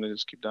other one's gonna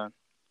just keep dying.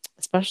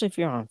 Especially if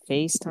you're on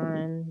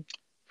FaceTime.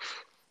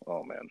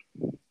 Oh man,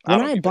 When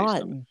don't I be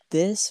bought FaceTime.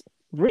 this,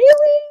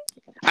 really?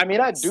 I mean,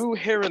 I do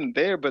here and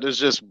there, but it's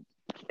just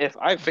if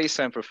I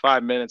FaceTime for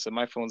 5 minutes and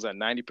my phone's at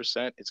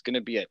 90%, it's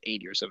gonna be at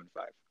 80 or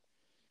 75.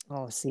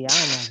 Oh, see, I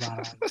don't know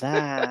about all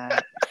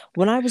that.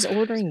 When I was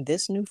ordering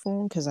this new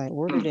phone, because I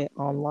ordered it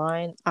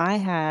online,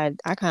 I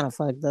kind of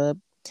fucked up.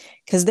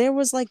 Because there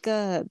was like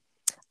I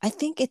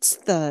think it's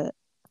I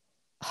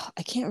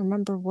can't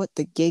remember what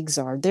the gigs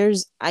are.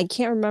 I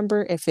can't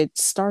remember if it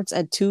starts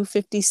at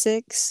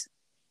 256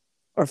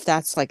 or if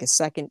that's like a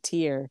second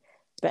tier.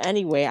 But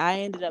anyway, I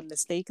ended up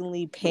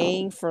mistakenly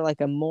paying for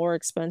like a more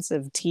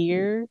expensive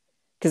tier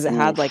because it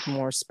had like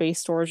more space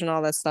storage and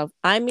all that stuff.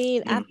 I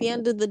mean, at the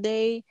end of the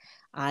day,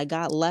 I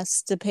got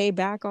less to pay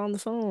back on the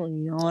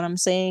phone. You know what I'm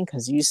saying?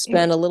 Because you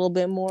spend a little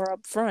bit more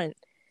up front.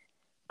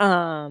 You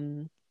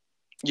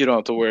don't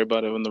have to worry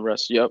about it when the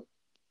rest. Yep,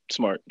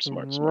 smart.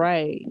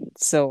 Right.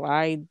 So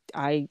I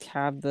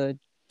have the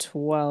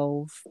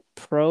 12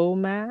 Pro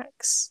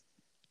Max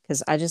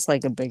because I just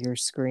like a bigger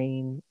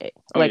screen.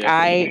 When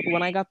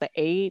I got the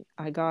 8,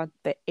 I got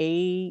the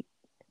 8.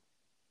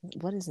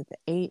 What is it? The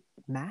 8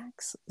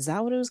 Max? Is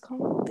that what it was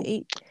called? The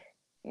 8.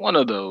 One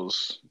of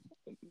those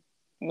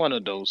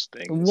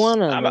things.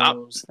 One of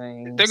those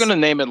things. They're gonna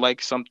name it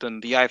like something,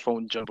 the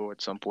iPhone Jumbo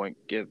at some point.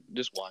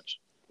 Just watch.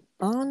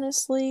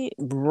 Honestly,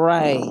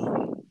 right.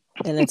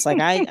 And it's like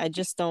I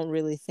just don't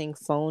really think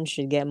phones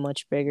should get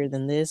much bigger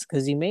than this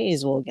because you may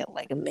as well get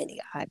like a mini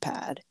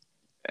iPad.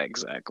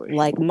 Exactly.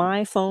 Like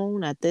my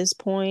phone at this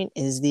point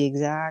is the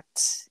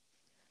exact,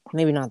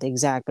 maybe not the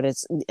exact, but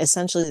it's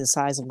essentially the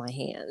size of my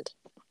hand.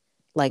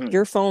 Like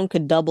your phone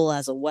could double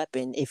as a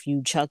weapon if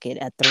you chuck it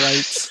at the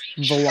right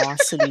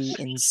velocity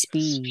and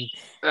speed.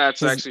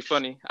 That's actually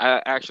funny.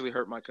 I actually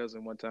hurt my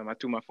cousin one time. I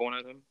threw my phone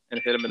at him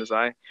and hit him in his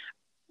eye.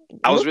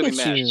 I was really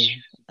mad.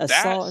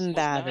 Assault and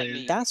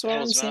battery. That's what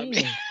I'm saying.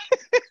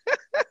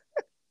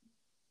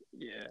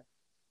 Yeah.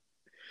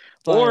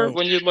 But, or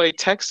when you're like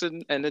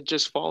texting and it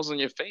just falls on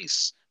your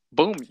face.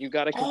 Boom, you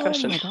got a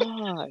concussion.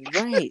 Oh my god,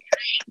 right.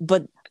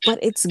 But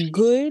it's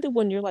good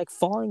when you're like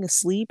falling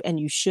asleep and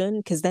you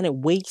shouldn't, because then it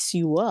wakes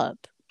you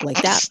up.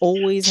 Like that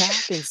always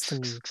happens to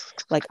me.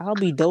 Like I'll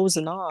be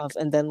dozing off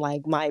and then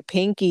like my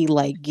pinky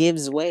like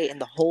gives way and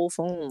the whole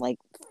phone like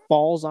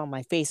falls on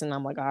my face and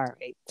I'm like, all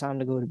right, time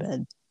to go to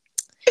bed.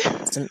 I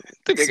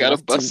think I got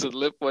a busted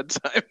lip one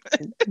time.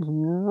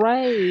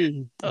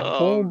 Right. The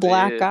whole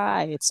black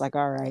eye. It's like,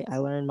 all right, I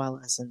learned my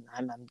lesson.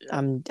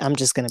 I'm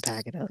just gonna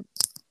pack it up.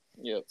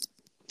 Yep.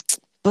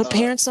 But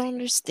parents don't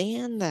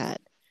understand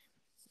that.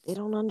 They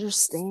don't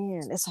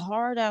understand. It's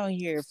hard out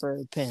here for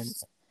a pimp.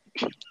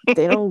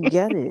 They don't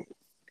get it.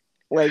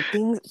 Like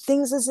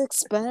things is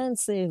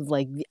expensive.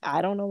 Like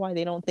I don't know why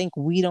they don't think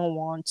we don't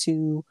want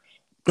to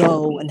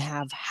go and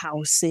have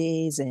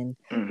houses and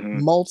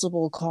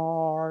multiple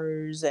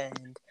cars.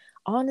 And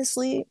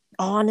honestly,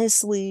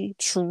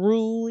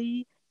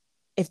 truly,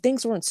 if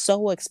things weren't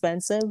so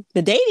expensive,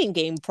 the dating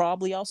game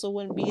probably also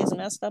wouldn't be as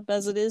messed up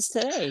as it is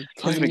today.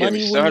 Don't even get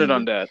me started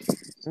on that.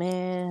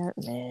 Man.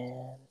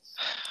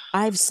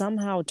 I've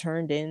somehow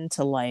turned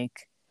into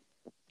like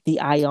the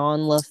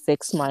Ionla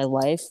fix my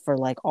life for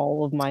like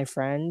all of my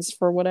friends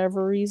for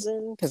whatever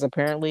reason, because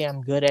apparently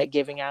I'm good at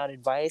giving out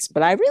advice,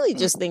 but I really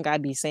just think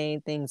I'd be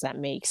saying things that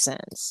make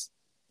sense.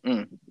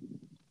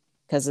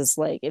 Because it's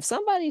like, if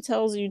somebody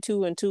tells you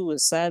 2 and 2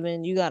 is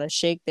 7, you got to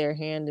shake their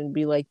hand and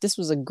be like, this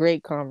was a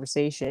great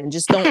conversation. And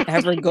just don't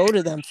ever go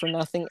to them for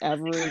nothing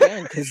ever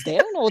again, because they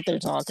don't know what they're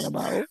talking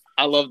about.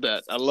 I love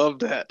that.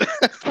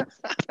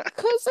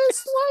 Because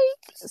it's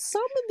like,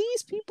 some of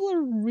these people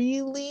are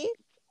really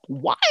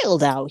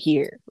wild out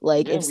here.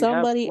 Like, if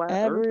somebody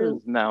ever...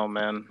 now,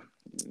 man.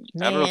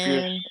 I don't know if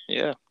you're...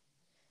 Yeah.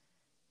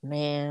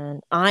 Man,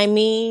 I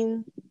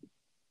mean...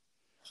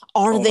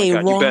 Are they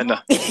God, wrong?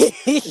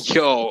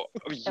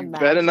 You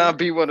better not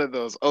be one of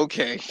those.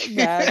 Okay.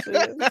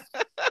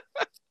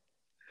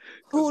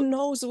 Who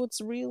knows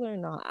what's real or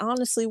not?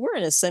 Honestly, we're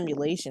in a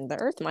simulation. The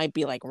Earth might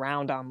be like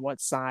round on one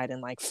side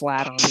and like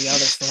flat on the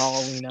other for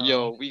all we know.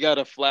 Yo, we got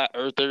a flat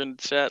earther in the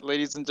chat,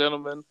 ladies and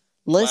gentlemen.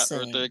 Listen,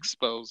 flat earther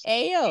exposed.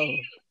 Hey, yo,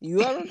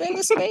 you ever been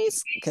to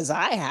space? Because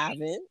I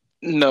haven't.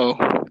 No,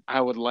 I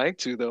would like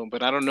to though,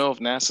 but I don't know if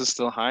NASA's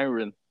still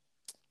hiring.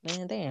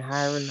 Man, they ain't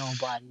hiring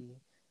nobody.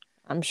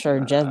 I'm sure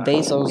Jeff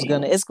Bezos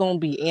it's gonna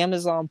be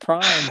Amazon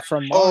Prime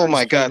from Mars. Oh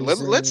my God,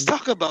 let's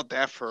talk about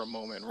that for a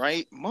moment,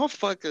 right?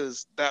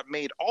 Motherfuckers that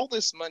made all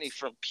this money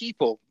from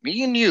people,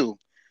 me and you,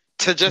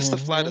 to just to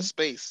fly to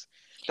space.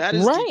 That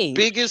is the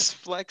biggest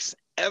flex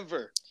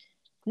ever.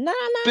 Nah.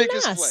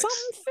 Something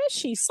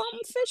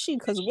fishy,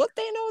 because what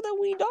they know that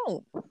we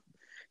don't.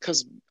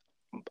 Because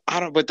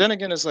I don't. But then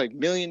again, it's like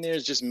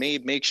millionaires just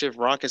made makeshift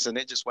rockets and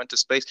they just went to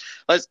space.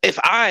 If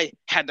I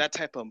had that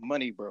type of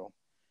money, bro.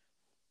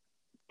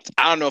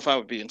 I don't know if I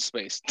would be in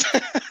space.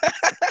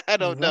 I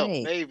don't know.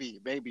 Right. Maybe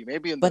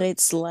in But the.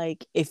 it's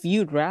like if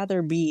you'd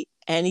rather be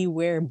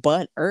anywhere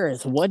but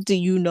Earth, what do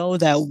you know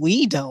that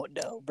we don't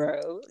know,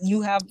 bro?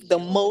 You have the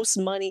Yo, most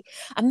money.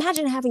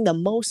 Imagine having the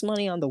most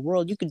money on the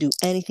world. You could do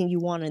anything you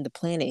want in the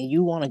planet, and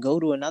you want to go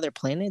to another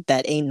planet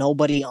that ain't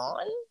nobody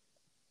on?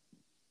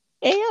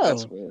 Hey,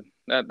 that's yo. weird.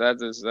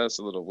 That's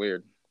a little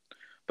weird.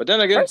 But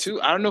then again, First,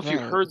 too, I don't know if you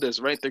right. heard this,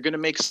 right? They're gonna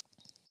make.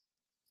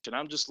 And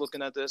I'm just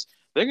looking at this.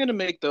 They're gonna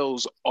make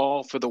those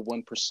all for the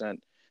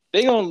 1%.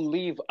 They gonna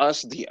leave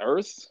us the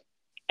Earth,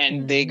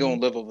 and they gonna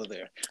Mhm. live over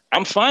there.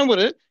 I'm fine with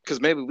it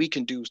because maybe we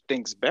can do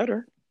things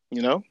better.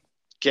 You know,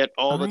 get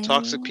all the I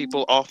toxic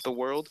people mean, off the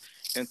world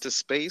into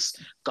space.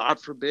 God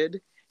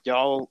forbid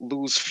y'all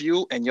lose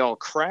fuel and y'all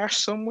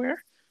crash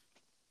somewhere.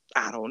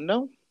 I don't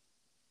know.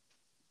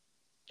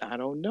 I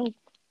don't know.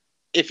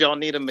 If y'all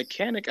need a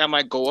mechanic, I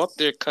might go up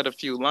there, cut a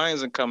few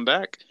lines, and come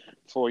back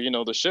before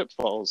the ship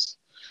falls.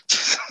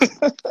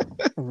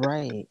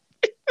 right.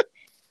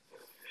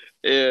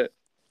 Yeah.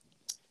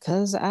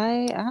 Cause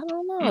I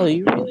don't know.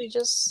 You really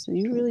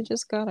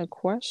just gotta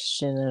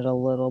question it a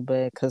little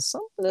bit. Cause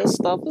some of this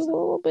stuff is a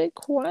little bit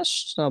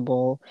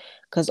questionable.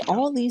 Cause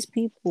all these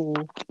people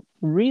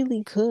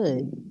really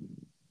could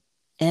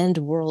end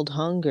world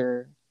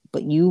hunger,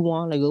 but you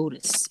want to go to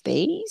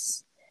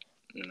space?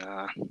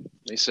 Nah,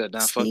 they said, nah,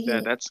 fuck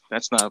that. See,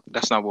 That's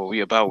not what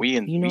we about. you We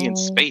in know,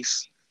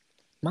 space.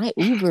 my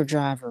Uber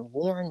driver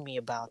warned me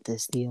about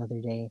this the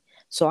other day.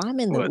 So I'm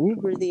in the What?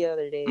 Uber the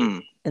other day,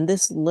 Mm. and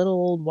this little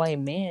old white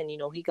man,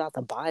 he got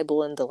the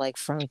Bible in the like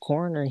front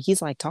corner. He's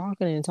like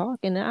talking and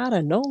talking, and out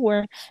of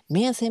nowhere,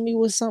 man hit me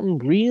with something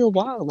real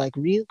wild, like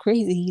real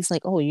crazy. He's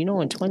like, "Oh, in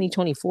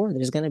 2024,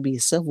 there's gonna be a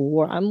civil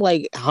war." I'm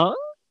like, "Huh?"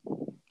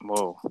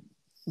 Whoa.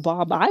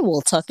 Bob, I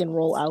will tuck and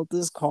roll out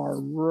this car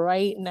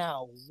right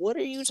now. What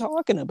are you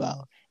talking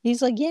about?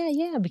 He's like, yeah,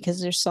 yeah,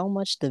 because there's so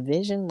much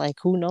division. Like,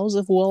 who knows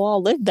if we'll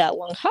all live that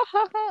long? Ha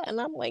ha ha.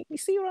 And I'm like, you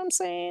see what I'm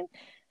saying?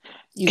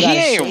 You got He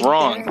to ain't shake there.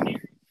 wrong.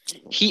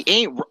 He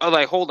ain't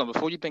like. Hold on,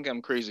 before you think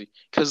I'm crazy,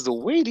 because the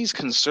way these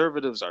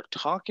conservatives are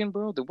talking,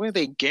 bro, the way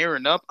they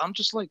gearing up, I'm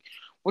just like,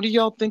 what do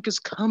y'all think is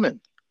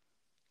coming?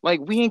 Like,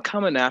 we ain't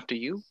coming after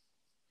you.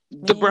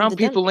 The Man, brown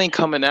people ain't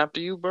coming after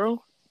you,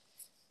 bro.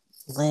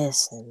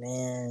 listen,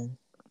 man.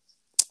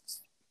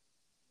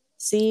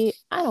 See,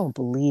 I don't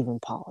believe in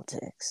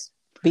politics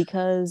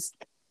because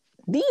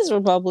these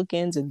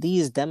Republicans and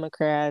these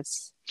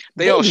Democrats,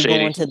 They all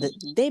shady.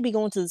 they be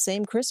going to the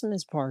same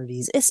Christmas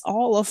parties. It's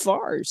all a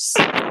farce.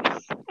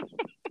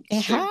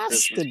 It Same has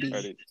Christmas to be.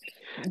 party.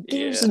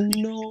 There's Yeah.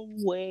 no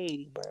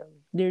way, bro.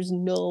 There's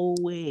no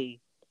way.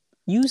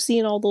 You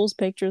seen all those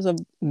pictures of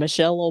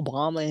Michelle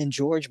Obama and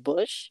George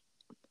Bush?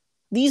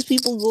 These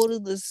people go to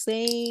the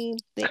same,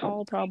 they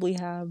all probably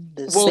have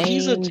the Well, same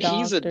he's a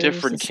doctors, the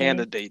different same.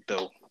 candidate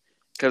though,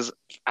 because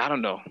I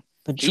don't know.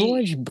 But He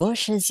George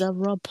Bush is a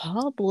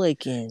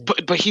Republican.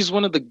 but he's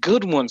one of the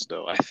good ones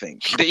though. I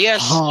think.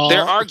 Yes,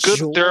 there Huh? are good.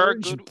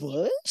 George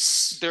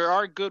Bush? There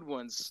are good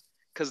ones.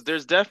 Because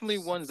there's definitely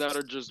ones that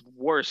are just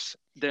worse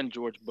than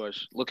George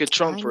Bush. Look at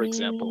Trump, I for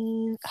example.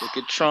 mean, Look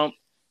at Trump,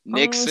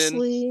 Nixon.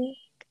 honestly,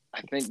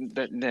 I think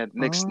that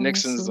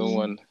Nixon's the honestly,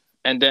 one,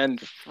 and then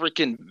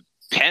freaking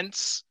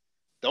Pence.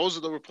 Those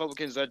are the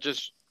Republicans that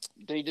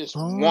they just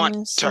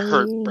want to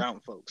hurt honestly, brown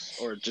folks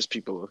or just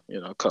people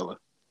of color.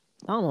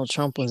 Donald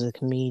Trump was a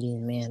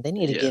comedian, man. They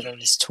need to Yeah. give him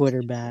his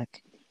Twitter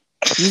back.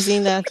 You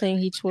seen that thing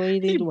he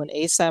tweeted when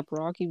ASAP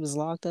Rocky was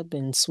locked up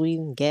in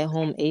Sweden? Get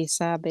home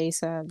ASAP,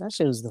 ASAP. That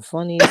shit was the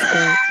funniest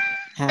thing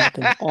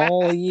happened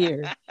all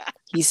year.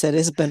 He said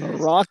it's been a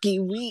rocky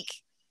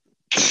week.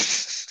 Yo,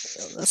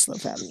 that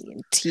stuff had me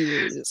in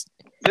tears.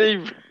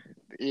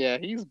 Yeah,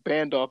 he's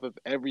banned off of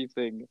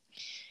everything.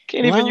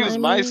 Can't even Well, use I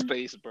mean,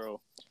 MySpace,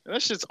 bro.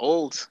 That shit's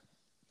old.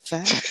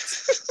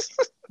 facts.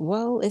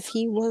 Well, if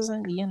he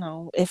wasn't,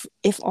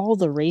 if all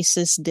the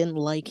racists didn't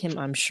like him,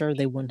 I'm sure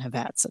they wouldn't have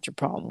had such a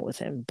problem with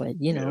him.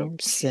 But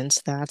Yep.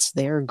 since that's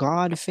their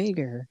god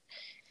figure,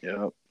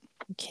 Yep.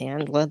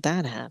 can't let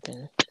that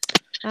happen.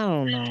 I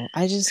don't know.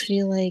 I just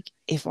feel like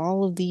if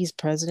all of these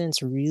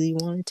presidents really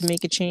wanted to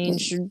make a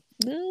change,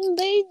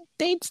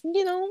 they'd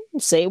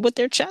say it with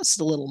their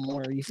chest a little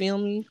more. You feel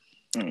me?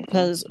 Mhm.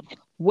 Because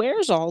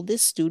where's all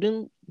this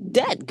student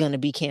debt gonna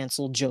be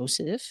canceled,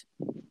 Joseph?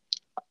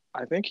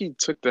 I think he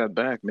took that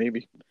back,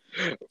 maybe,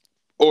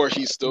 or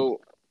he's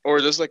still,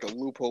 or there's like a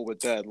loophole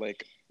with that.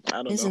 Like, I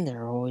don't know. Isn't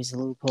there always a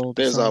loophole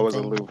to There's always a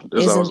something? loop.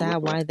 There's Isn't always a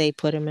that loophole. why they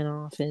put him in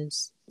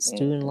office?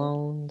 Student Mhm.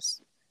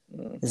 loans.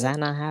 Mhm. Is that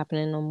not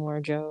happening no more,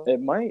 Joe? It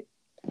might,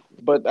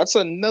 but that's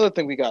another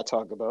thing we gotta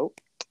talk about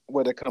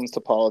when it comes to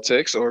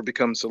politics or it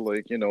becomes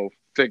to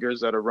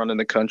figures that are running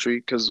the country.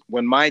 Because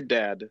when my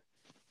dad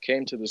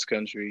came to this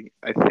country,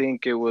 I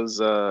think it was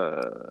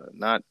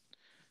not.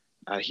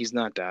 He's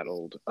not that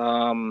old.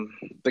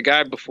 The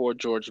guy before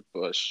George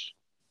Bush,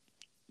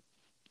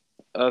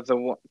 the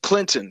one,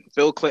 Clinton,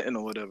 Bill Clinton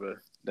or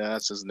whatever.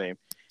 That's his name.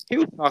 He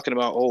was talking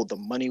about, the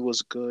money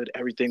was good,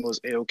 everything was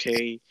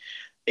okay.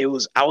 I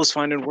was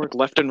finding work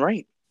left and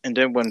right. And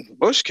then when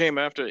Bush came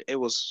after, it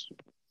was,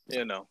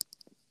 you know,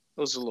 it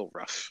was a little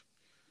rough.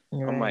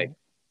 I'm like,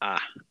 Right.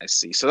 I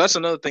see. So that's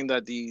another thing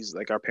that these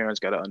like our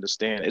parents got to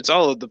understand. It's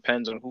all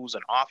depends on who's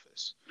in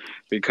office,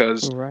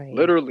 because Right.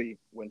 literally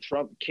when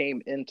Trump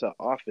came into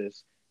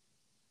office,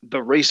 the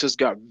racists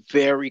got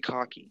very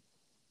cocky.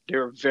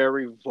 They're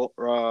very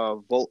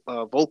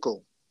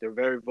vocal. They're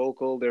very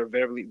vocal. They're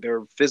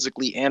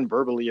physically and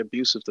verbally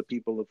abusive to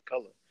people of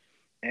color.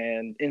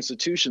 And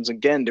institutions,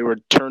 again, they were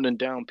turning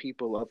down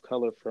people of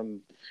color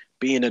from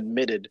being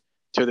admitted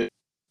to the.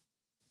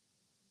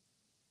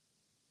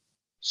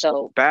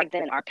 So Back back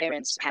then, our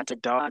parents had had to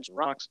to dodge dodge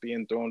rocks. rocks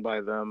being thrown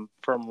by them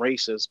from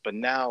racists, but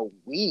now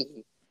we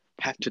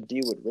have to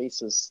deal with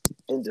racists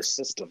in the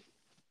system.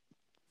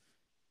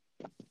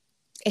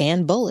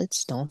 And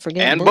bullets. Don't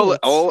forget And bullet, bullets.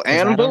 oh, Because I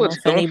and don't know bullets.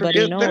 if Don't anybody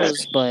forget that.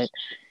 knows, but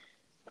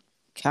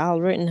Kyle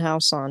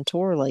Rittenhouse on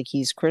tour like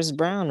he's Chris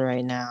Brown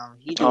right now.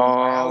 He doing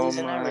Oh rallies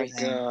and my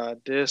everything.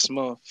 God, this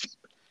month.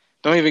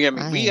 Don't even get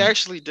me. I We ain't.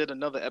 actually did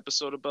another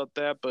episode about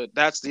that, but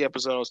that's the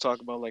episode I was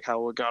talking about, like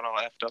how it got all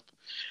effed up.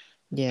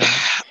 Yeah.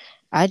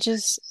 I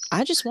just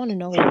want to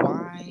know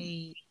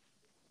why.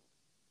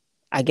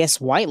 I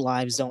guess white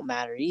lives don't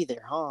matter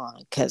either, huh?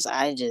 Because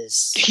I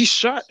just. He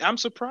shot. I'm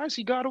surprised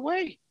he got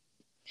away.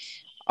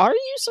 Are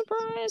you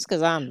surprised?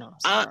 Because I'm not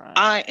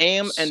I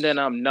am, and surprised. then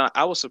I'm not.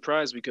 I was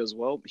surprised because,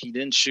 well, he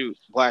didn't shoot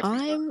black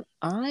people.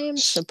 I am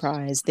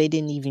surprised they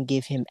didn't even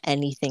give him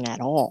anything at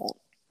all.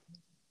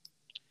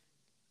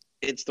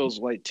 It's those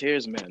white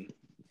tears, man.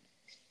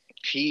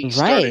 He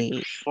started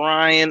Right,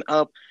 crying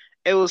up.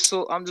 It was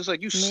so. I'm just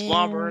like, you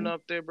slobbering man.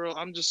 up there, bro.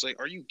 I'm just like,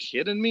 are you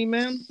kidding me,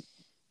 man?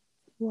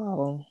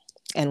 Well,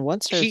 and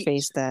what's her He.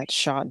 face that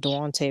shot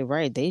Duante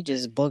Wright? They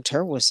just booked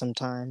her with some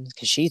time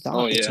because she Oh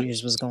thought the yeah.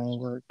 tears was gonna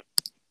work.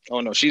 Oh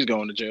no, she's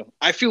going to jail.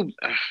 I feel.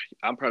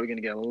 I'm probably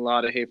gonna get a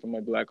lot of hate from my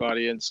black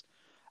audience.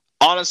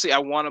 Honestly, I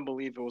want to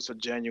believe it was a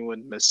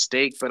genuine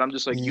mistake, but I'm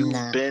just like, you've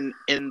Nah, been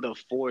in the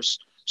force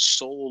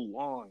so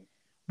long.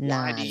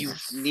 Why do you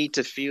nah. need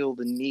to feel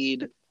the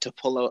need to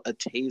pull out a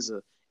taser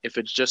if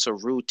it's just a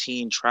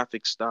routine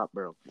traffic stop,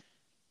 bro?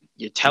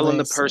 You're telling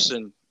the Listen,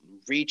 person,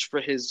 reach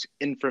for his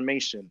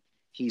information.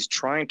 He's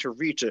trying to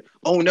reach it.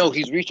 Oh no,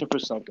 he's reaching for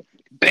something.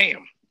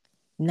 Bam.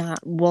 nah.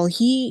 Well,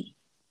 he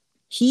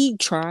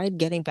tried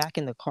getting back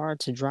in the car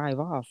to drive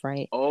off,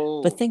 right? But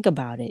Oh, think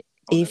about it.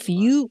 oh, never If mind.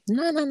 you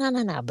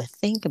no. But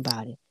think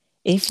about it.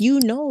 If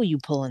you know you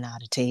pulling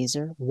out a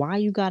taser, why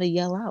you gotta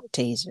yell out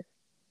taser?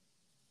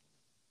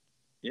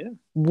 Yeah,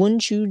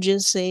 Wouldn't you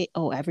just say,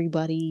 "Oh,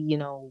 everybody,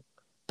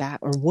 back,"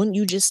 or wouldn't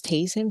you just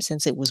tase him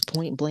since it was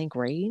point blank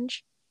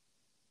range?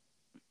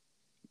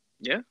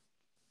 yeah,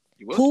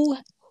 you would. Who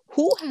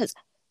who has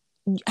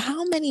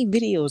how many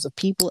videos of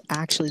people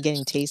actually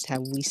getting tased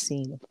have we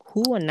seen?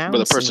 Who But the person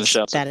announces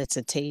shouts it. that it's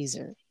a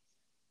taser?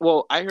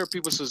 Well, I hear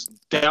people says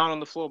down on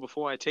the floor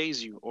before I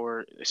tase you,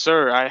 or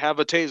sir, I have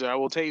a taser, I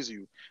will tase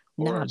you,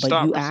 Nah, or but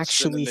stop you resisting and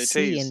actually they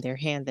see in tase. their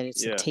hand that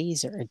it's a Yeah,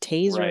 taser. A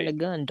taser and right. a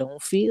gun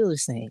don't feel the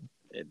same.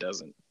 It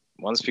doesn't.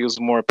 One feels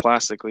more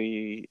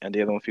plastically, and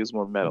the other one feels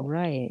more metal.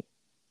 Right.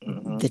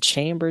 Hmm. The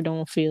chamber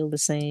don't feel the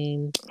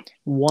same.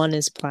 One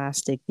is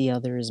plastic, the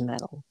other is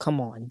metal.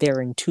 Come on,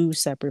 they're in two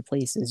separate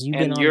places. You've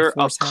been And on the you're a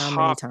force how many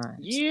cop. times?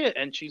 Yeah,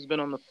 and she's been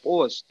on the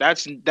force.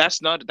 That's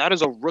not that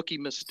is a rookie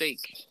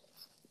mistake.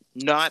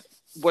 Not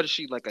what is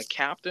she like a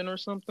captain or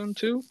something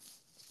too?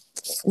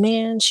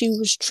 Man, she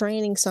was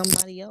training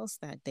somebody else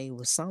that day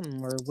with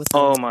something or with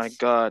Oh a my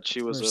God,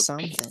 she was or a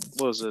something.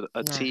 what was it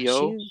a Nah,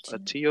 TO a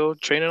TO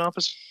training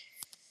officer?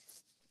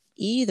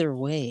 either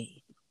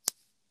way,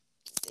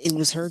 it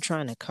was her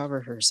trying to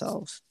cover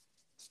herself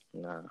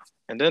Nah.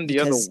 And then the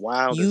other because you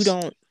wildest.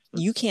 don't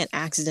you can't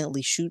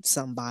accidentally shoot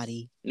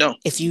somebody No,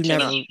 if you you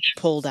cannot. never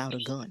pulled out a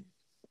gun.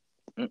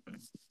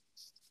 Mm-mm.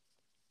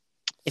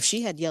 If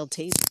she had yelled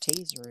taser,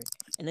 taser it,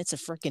 and it's a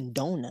freaking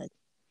donut,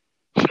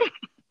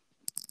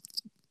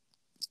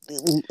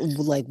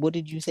 like what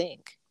did you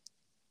think?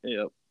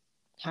 Yep.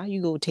 How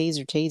you go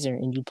taser, taser,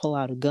 and you pull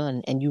out a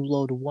gun and you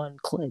load one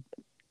clip,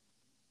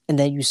 and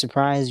then you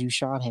surprise you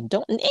shot him?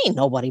 Don't ain't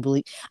nobody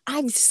believe.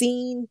 I've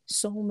seen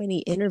so many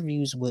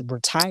interviews with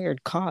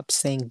retired cops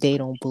saying they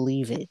don't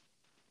believe it.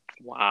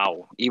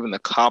 Wow. Even the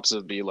cops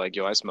would be like,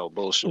 yo, I smell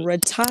bullshit.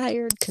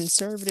 Retired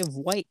conservative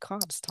white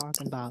cops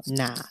talking about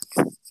nah.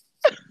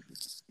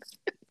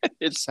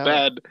 It's So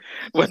bad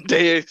when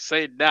they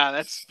say, nah,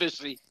 that's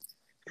fishy.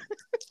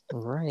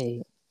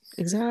 right,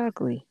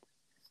 exactly.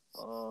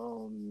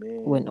 Oh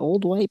When man.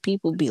 old white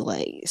people be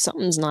like,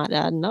 something's not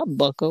adding up,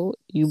 Bucko,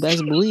 you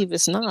best believe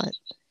it's not.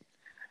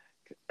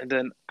 And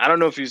then I don't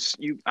know if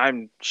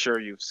I'm sure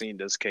you've seen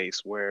this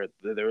case where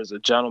there was a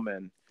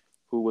gentleman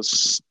who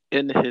was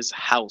in his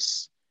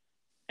house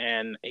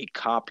and a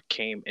cop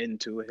came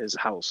into his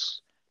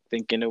house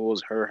thinking it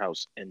was her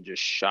house and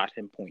just shot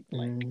him point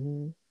blank.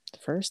 Mm-hmm.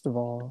 First of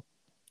all,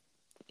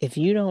 if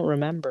you don't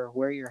remember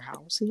where your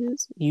house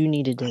is, you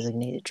need a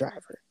designated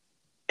driver.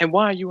 And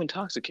why are you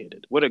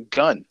intoxicated with a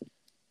gun?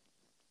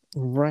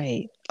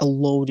 Right. A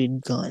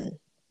loaded gun.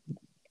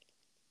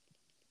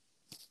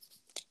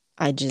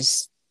 I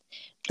just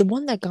The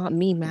one that got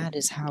me mad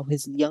is how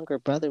his younger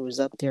brother was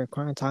up there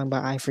crying, talking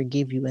about "I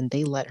forgive you," and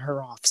they let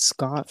her off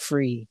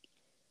scot-free.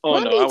 Oh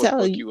Let no, me I would tell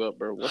fuck you, you up,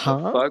 bro. What the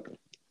huh? fuck?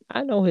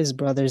 I know his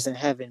brother's in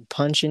heaven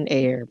punching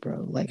air,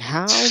 bro. Like,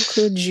 how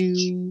could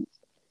you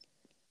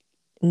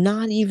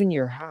not even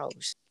your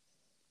house?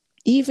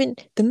 Even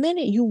the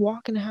minute you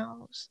walk in the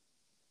house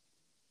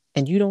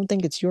and you don't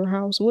think it's your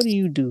house, what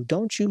do?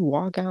 Don't you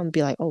walk out and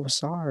be like, "Oh,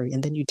 sorry,"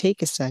 and then you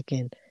take a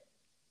second,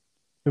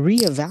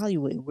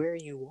 reevaluate where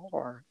you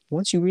are.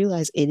 Once you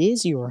realize it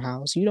is your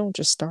house, you don't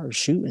just start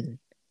shooting.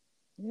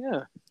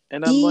 Yeah.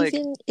 And I'm like,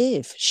 Even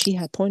if she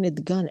had pointed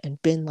the gun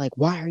and been like,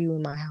 "Why are you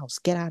in my house?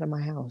 Get out of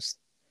my house,"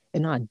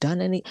 and not done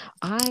any,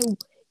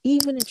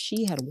 even if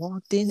she had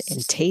walked in and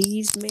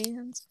tased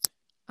Mans,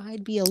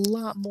 I'd be a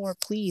lot more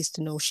pleased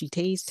to know she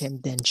tased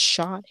him than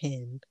shot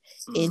him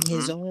in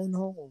his mhm. own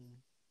home.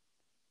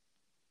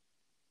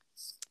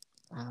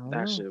 I don't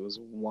That know. shit was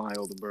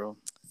wild, bro.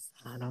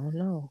 I don't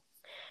know.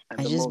 And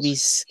I the just be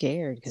most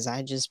scared because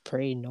I just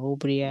pray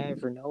nobody I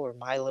ever know or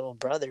my little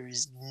brother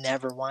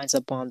never winds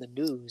up on the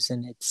news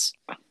and it's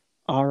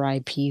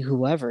R.I.P.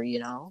 whoever, you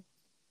know?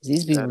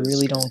 These people that is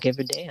really scary. don't give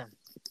a damn.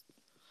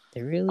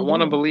 They I really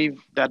want to don't.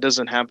 believe that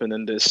doesn't happen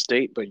in this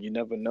state, but you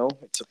never know.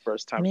 It's the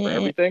first time for Man,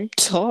 everything.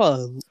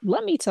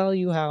 let me tell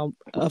you how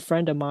a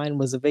friend of mine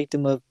was a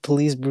victim of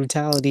police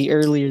brutality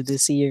earlier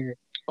this year.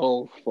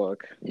 Oh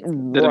fuck. Did it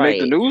make the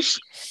Right. news?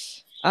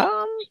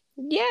 Um,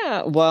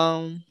 yeah,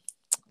 well,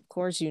 of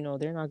course,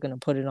 they're not gonna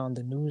put it on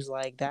the news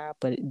like that,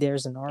 but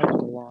there's an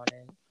article on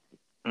it.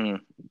 Mm.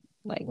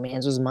 Like,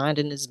 man's was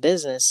minding his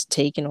business,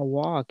 taking a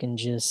walk, and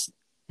just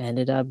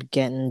ended up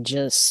getting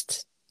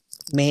just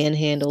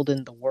manhandled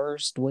in the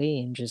worst way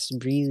and just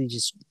really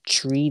just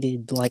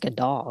treated like a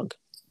dog.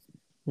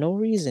 No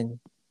reason.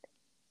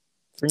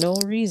 For no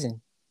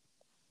reason.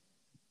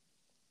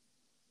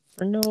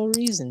 For no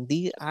reason.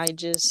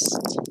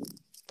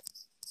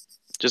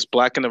 Just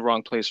black in the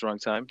wrong place, wrong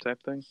time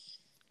type thing.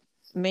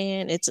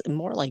 Man, it's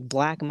more like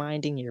black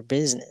minding your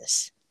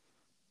business.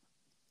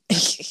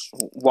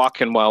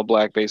 Walking while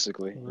black,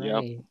 basically. Yep.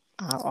 Right.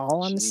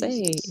 All I'm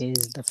saying Jesus.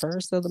 is the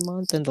first of the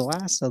month and the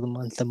last of the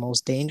month, the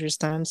most dangerous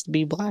times to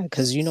be black,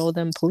 because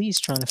them police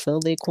trying to fill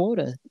their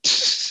quota.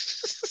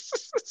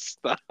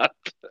 Stop.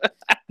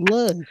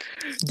 Look,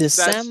 That's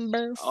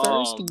December 1st,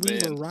 oh we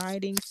were man.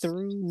 riding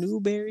through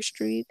Newberry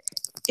Street.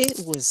 It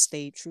was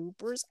state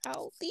troopers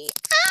out the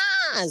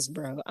ass,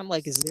 bro. I'm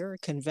like, is there a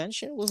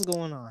convention? What's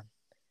going on?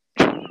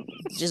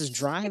 Just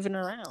driving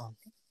around,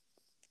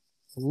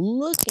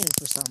 looking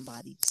for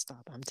somebody to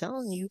stop. I'm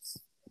telling you,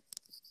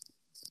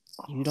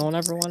 you don't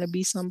ever want to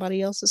be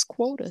somebody else's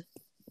quota.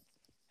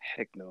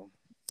 Heck no.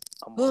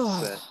 I'm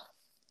all set.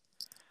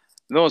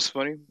 You know what's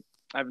funny?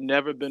 I've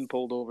never been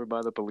pulled over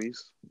by the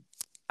police.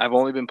 I've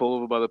only been pulled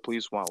over by the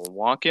police while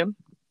walking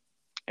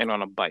and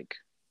on a bike.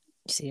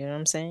 See what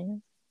I'm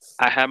saying?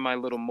 I had my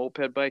little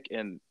moped bike,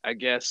 and I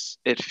guess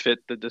it fit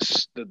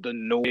the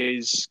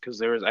noise because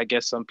there was. I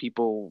guess some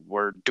people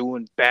were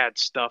doing bad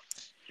stuff,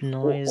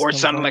 Noise or it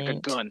sounded like a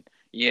complaint. gun.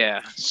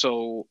 Yeah,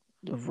 so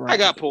I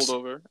got pulled Right.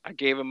 over. I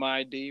gave him my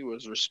ID.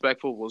 Was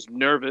respectful. Was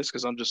nervous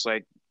because I'm just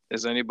like,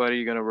 is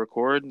anybody gonna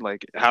record?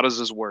 Like, how does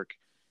this work?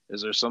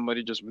 Is there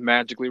somebody just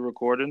magically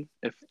recording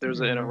if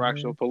there's an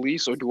interaction Mm-hmm. with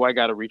police, or do I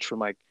gotta reach for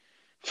my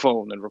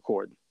phone and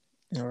record?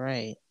 All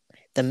right.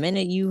 The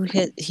minute you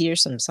hear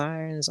some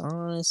sirens,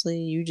 honestly,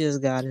 you just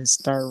gotta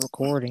start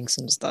recording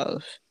some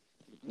stuff.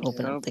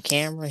 Open up Yeah. the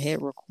camera, hit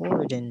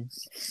record, and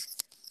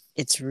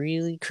it's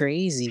really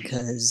crazy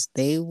because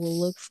they will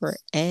look for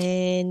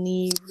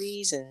any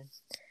reason.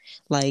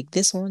 Like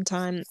this one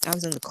time, I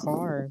was in the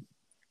car,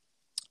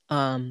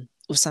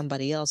 with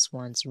somebody else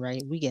once,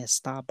 right? We get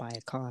stopped by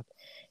a cop.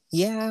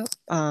 Yeah,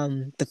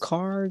 the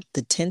car,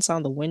 the tints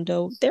on the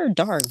window, they're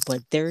dark,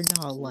 but they're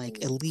not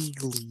like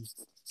illegally,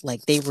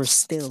 like they were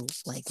still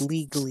like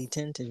legally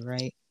tinted,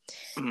 right?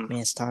 Mm.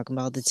 Man's talking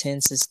about the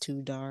tints is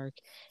too dark.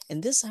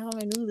 And this is how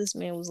I knew this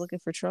man was looking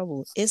for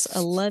trouble. It's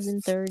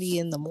 11:30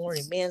 in the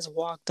morning. Man's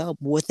walked up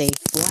with a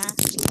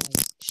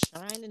flashlight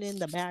shining in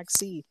the back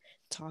seat.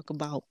 Talk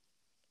about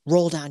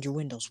roll down your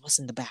windows. What's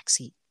in the back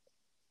seat?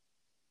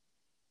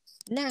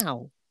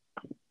 Now,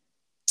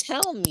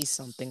 tell me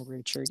something,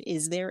 Richard.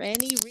 Is there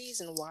any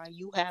reason why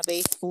you have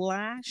a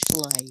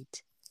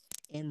flashlight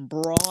in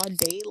broad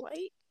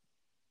daylight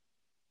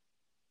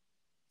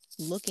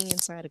looking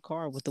inside a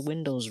car with the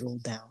windows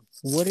rolled down?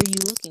 What are you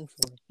looking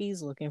for?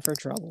 He's looking for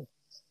trouble.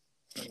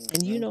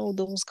 And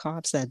those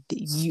cops that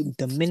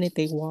the minute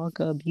they walk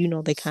up,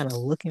 they kind of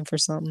looking for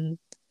something.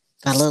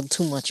 Got a little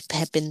too much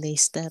pep in their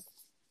step.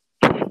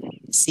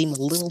 Seem a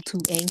little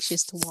too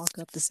anxious to walk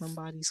up to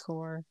somebody's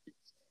car.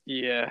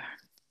 Yeah.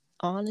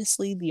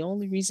 Honestly, the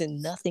only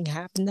reason nothing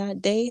happened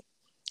that day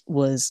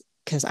was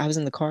because I was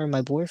in the car with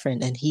my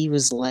boyfriend and he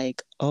was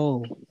like,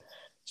 "Oh,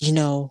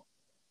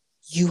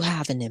 you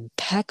have an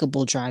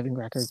impeccable driving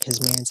record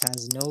because Mans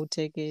has no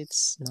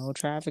tickets, no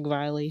traffic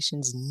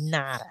violations,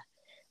 nada."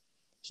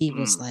 He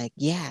was Mm. like,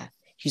 "Yeah."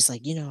 He's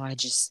like, "I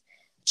just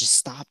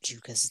stopped you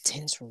because the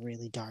tints were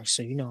really dark.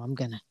 So, I'm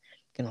gonna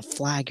gonna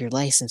flag your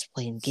license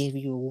plate and give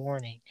you a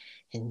warning,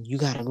 and you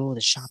gotta go to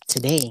the shop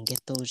today and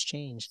get those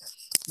changed.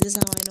 This is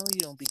how I know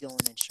you don't be going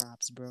in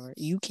shops, bro.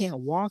 You can't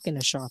walk in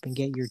a shop and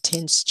get your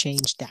tints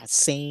changed that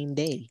same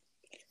day.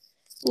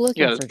 You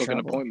Looking gotta for book an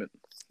trouble. appointment.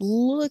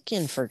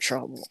 Looking for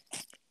trouble.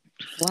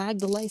 Flag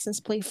the license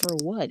plate for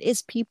what?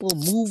 It's people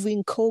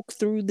moving coke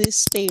through this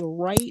state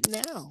right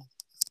now.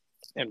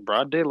 In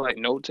broad daylight,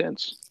 no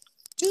tents.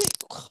 Feel me?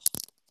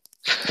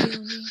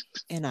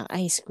 And an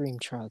ice cream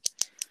truck.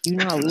 You're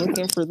not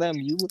looking for them.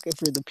 You looking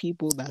for the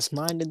people that's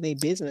minding their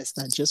business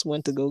that just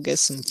went to go get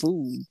some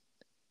food.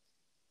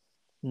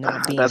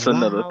 Not being That's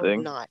another loud,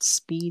 thing. not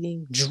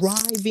speeding,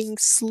 driving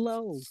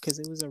slow because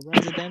it was a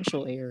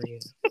residential area.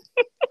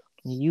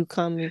 You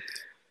come,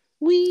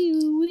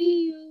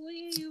 wee,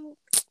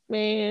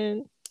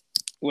 man.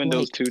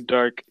 Windows Like, too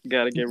dark.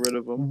 Gotta get rid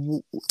of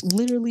them.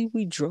 Literally,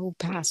 we drove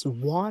past,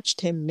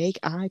 watched him make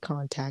eye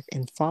contact,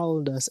 and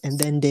followed us, and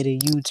then did a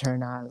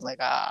U-turn. I was like,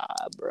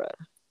 bruh.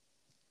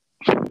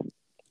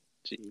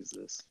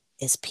 Jesus.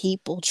 It's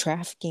people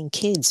trafficking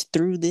kids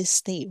through this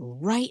state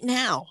right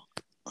now.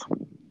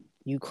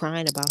 You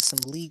crying about some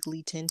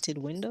legally tinted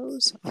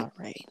windows? All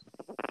right.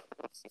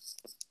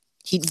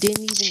 He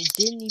didn't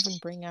even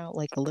bring out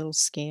like a little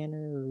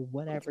scanner or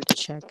whatever to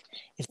check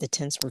if the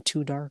tints were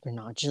too dark or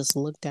not. Just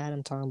looked at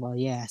him talking about,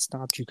 yeah, I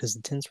stopped you because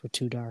the tints were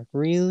too dark.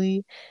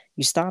 Really?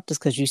 You stopped us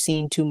because you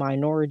seen two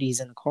minorities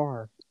in a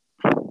car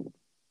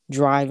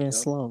driving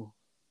slow.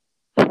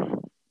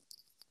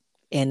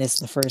 And it's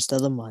the first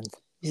of the month.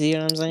 You see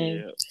what I'm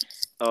saying? Yeah.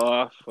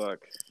 Oh, fuck.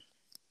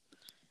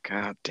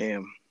 God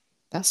damn.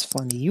 That's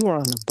funny. You were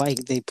on a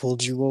bike, they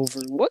pulled you over.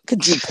 What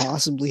could you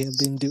possibly have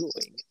been doing?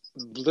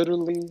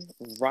 Literally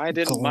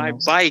riding Going my over.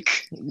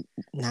 bike.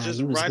 Nah, Just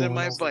you was riding going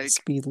my over bike. the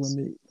speed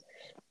limit.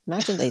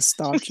 Imagine they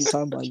stopped you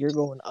talking about you're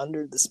going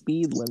under the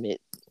speed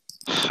limit.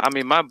 I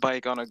mean, my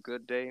bike on a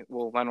good day,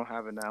 well, I don't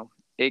have it now.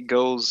 It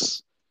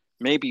goes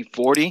maybe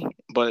 40,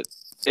 but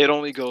it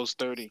only goes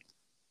 30.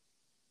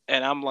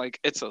 And I'm like,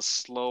 it's a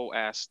slow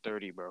ass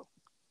 30, bro.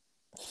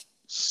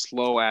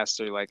 Slow ass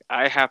 30. Like,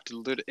 I have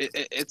to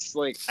it's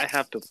like I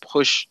have to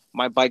push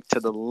my bike to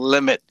the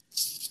limit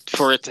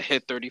for it to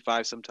hit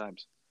 35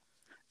 sometimes.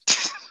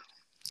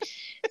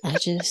 I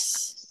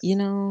just,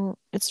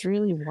 it's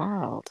really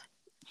wild.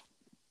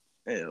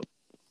 Yeah.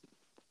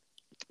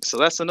 So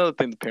that's another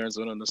thing the parents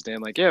don't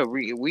understand. Like, yeah,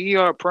 we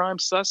are prime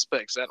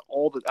suspects at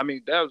all the. I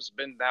mean, that's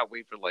been that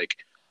way for like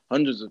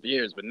hundreds of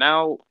years, but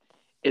now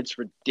it's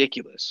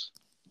ridiculous.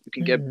 You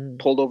can get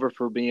pulled over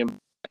for being.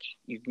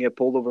 You can get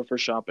pulled over for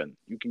shopping.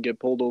 You can get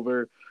pulled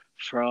over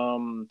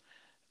from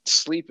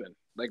sleeping.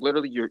 Like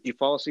literally, you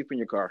fall asleep in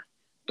your car.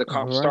 The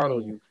cops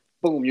startle you.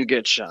 Boom, you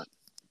get shot.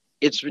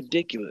 It's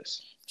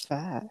ridiculous.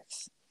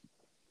 Facts.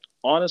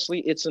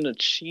 Honestly, it's an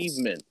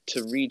achievement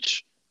to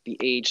reach the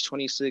age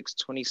 26,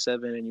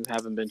 27, and you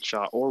haven't been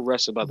shot or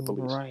arrested by the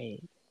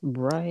police.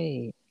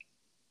 Right.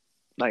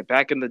 Like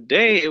back in the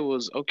day, it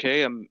was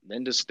okay. I'm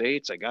in the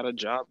States. I got a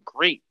job.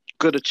 Great,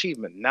 good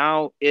achievement.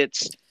 Now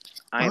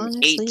I'm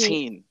Honestly,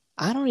 18.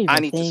 I don't even I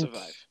need think to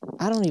survive.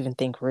 I don't even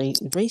think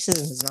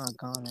racism is not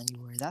gone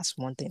anywhere. That's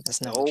one thing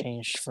that's never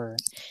changed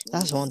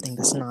that's one thing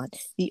that's not.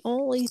 The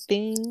only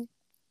thing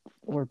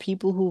where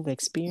people who've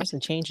experienced a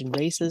change in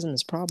racism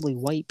is probably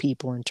white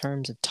people in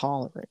terms of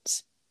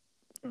tolerance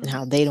and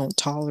how they don't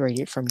tolerate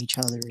it from each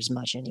other as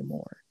much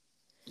anymore.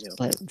 Yep.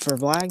 But for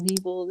black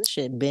people, this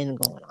shit been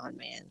going on,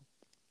 man.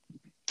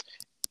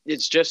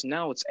 It's just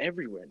now, it's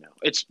everywhere now.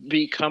 It's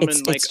becoming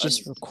it's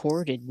just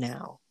recorded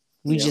now.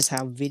 We just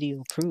have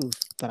video proof,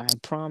 but I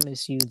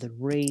promise you the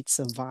rates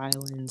of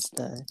violence,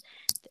 the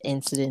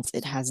incidents,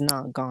 it has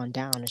not gone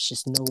down. It's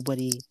just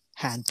nobody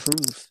had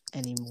proof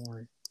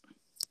anymore.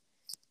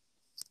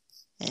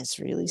 And it's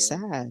really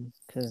sad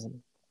because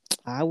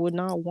I would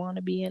not want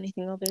to be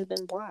anything other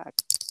than black.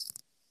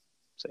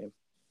 Same.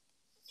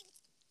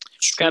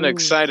 It's kind of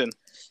exciting.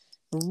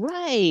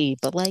 Right,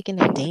 but like in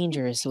a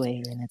dangerous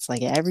way. And it's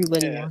like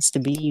everybody wants to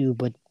be you,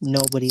 but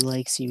nobody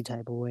likes you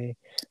type of way.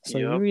 So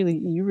you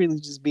really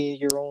just be in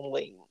your own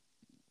lane.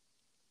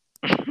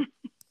 And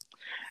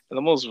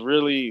the most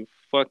really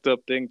fucked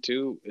up thing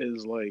too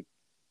is like,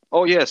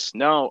 oh yes,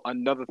 now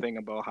another thing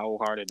about how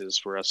hard it is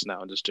for us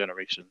now in this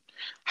generation.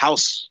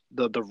 House,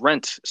 the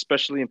rent,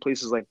 especially in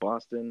places like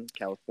Boston,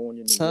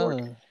 California, New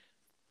York.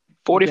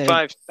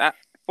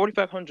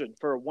 4,500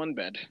 for a one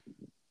bed.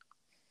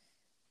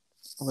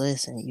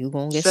 Listen, you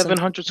gonna get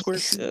 700 square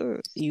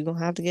feet. You gonna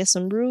have to get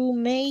some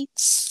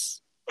roommates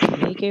to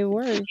make it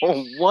work.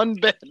 Oh, one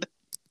bed.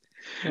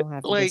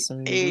 Like,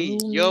 hey,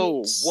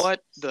 yo,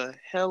 what the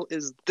hell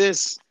is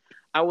this?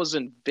 I was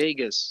in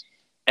Vegas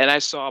and I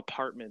saw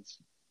apartments.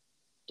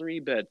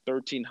 3-bed,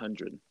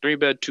 1,300.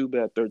 3-bed,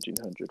 2-bed,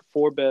 1,300.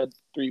 4-bed,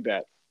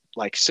 3-bed,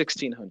 like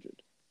 1,600.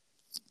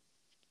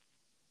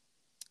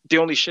 The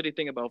only shitty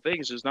thing about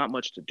Vegas, there's not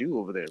much to do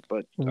over there.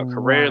 But a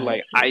career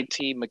like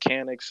IT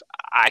mechanics,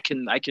 I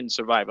can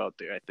survive out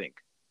there, I think.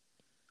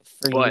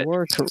 For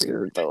your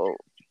career, though.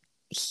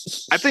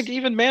 I think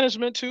even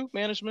management too.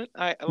 Management.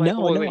 I like.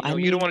 No, Oh no, wait, I no.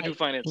 You don't mean want to do like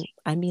finance.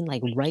 I mean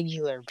like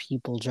regular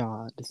people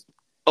jobs.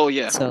 Oh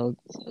yeah. So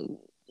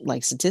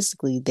like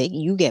statistically,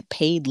 you get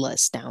paid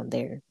less down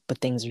there, but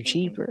things are Mhm.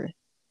 cheaper.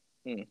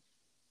 Mm.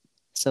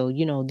 So,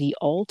 the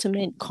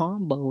ultimate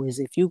combo is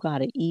if you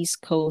got an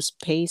East Coast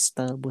pay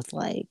stub with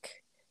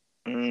like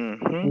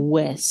Mhm.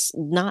 West,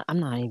 not, I'm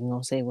not even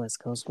gonna say West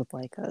Coast, with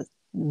like a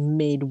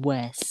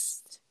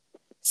Midwest,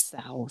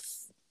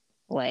 South,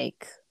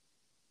 like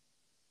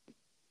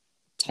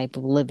type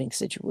of living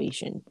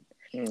situation.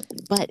 Mm.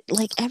 But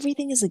like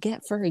everything is a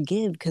get for a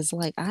give because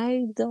like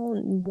I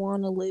don't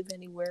want to live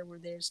anywhere where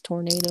there's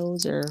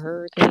tornadoes or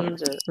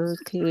hurricanes or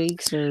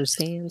earthquakes or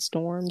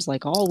sandstorms.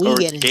 Like all we Or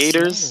get is snow.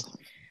 Gators.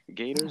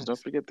 Gators. Don't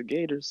Facts. forget the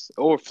Gators.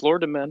 Or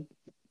Florida man.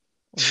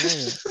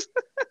 Right.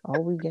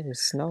 All we get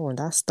is snow and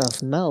that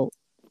stuff melt.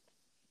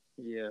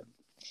 Yeah.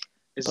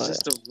 It's But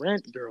just the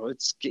rent, girl.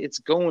 It's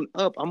going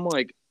up. I'm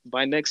like,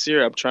 by next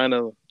year, I'm trying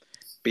to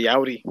be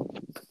outie.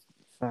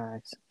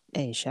 facts.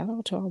 Hey, shout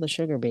out to all the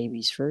sugar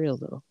babies for real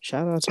though.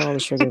 Shout out to all the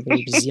sugar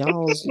babies.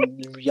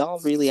 Y'all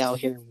really out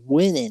here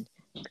winning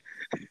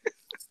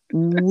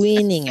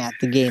at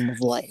the game of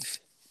life.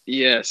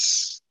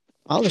 Yes.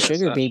 All the Yes.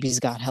 sugar babies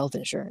got health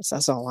insurance.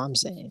 That's all I'm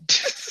saying.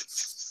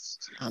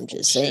 I'm Oh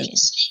just shit! saying.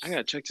 I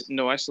gotta check.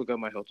 No, I still got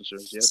my health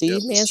insurance. Yep, See,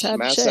 yep. man's had to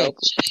Mass check. health,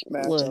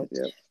 mass Look, health.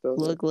 Yep, still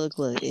good.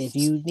 look. If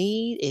you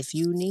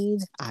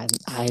need,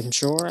 I'm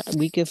sure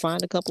we could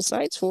find a couple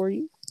sites for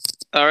you.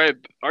 All right,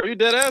 are you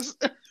dead ass?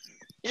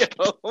 Yo,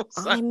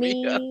 sign I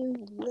me up.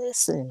 mean,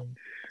 listen.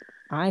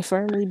 I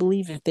firmly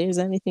believe if there's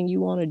anything you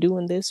want to do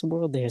in this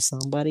world, there's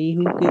somebody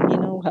who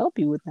could, help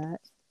you with that.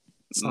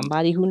 Mm,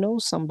 Somebody who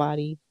knows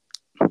somebody.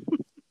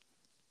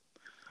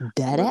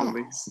 Dead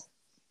literally, ass.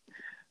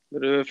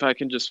 literally. If I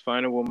can just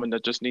find a woman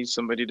that just needs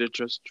somebody to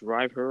just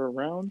drive her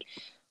around.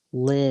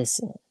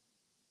 Listen,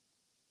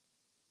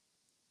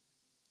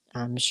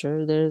 I'm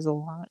sure there's a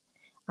lot.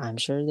 I'm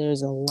sure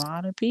there's a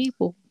lot of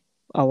people,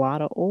 a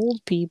lot of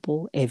old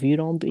people. If you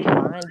don't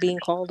mind being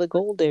called a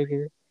gold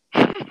digger,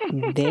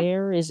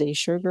 there is a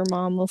sugar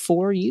mama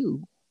for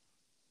you.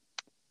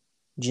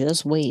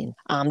 Just waiting.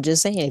 I'm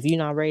just saying, if you're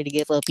not ready to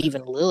give up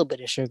even a little bit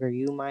of sugar,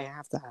 you might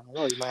have to, I don't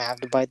know, you might have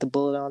to bite the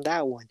bullet on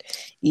that one.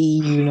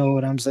 You know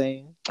what I'm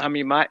saying? I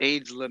mean, my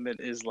age limit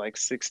is like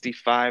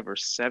 65 or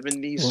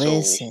 70, so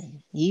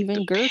Listen,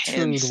 even Gertrude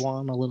depends.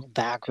 want a little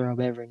back rub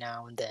every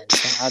now and then,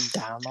 so I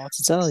don't know what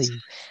to tell you.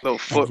 Little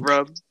foot And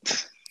rub.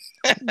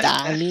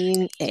 I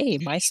mean, hey,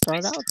 it might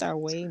start out that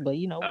way, but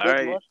All good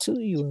right. luck to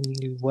you.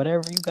 And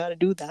whatever you got to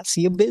do, that's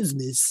your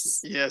business.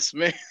 Yes,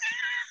 man.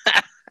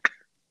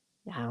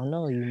 I don't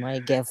know. You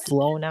might get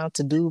flown out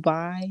to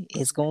Dubai.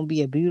 It's gonna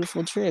be a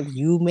beautiful trip.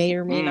 You may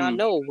or may not Mm.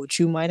 know what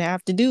you might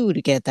have to do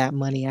to get that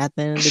money at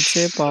the end of the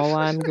trip. All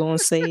I'm gonna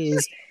say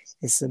is,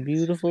 it's a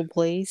beautiful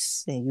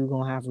place, and you're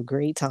gonna have a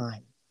great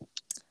time.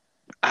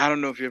 I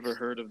don't know if you ever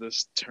heard of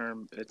this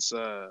term. It's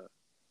I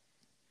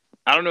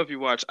don't know if you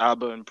watch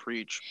Abba and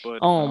Preach, but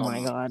Oh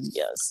my God,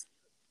 yes.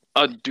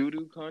 a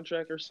doo-doo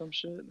contract or some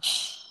shit.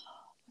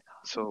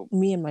 So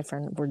Me and my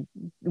friend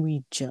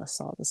we just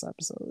saw this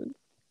episode.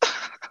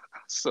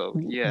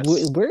 yes.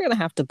 We're gonna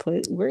have to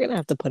put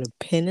a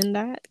pin in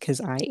that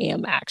because I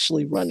am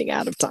actually running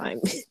out of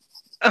time.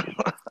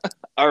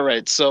 All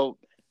right, so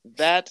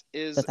that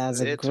is But that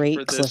was a it great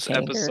for this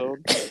cliffhanger.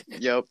 episode.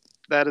 Yep,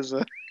 that is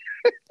a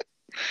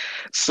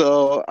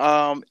so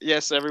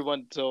yes,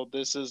 everyone. So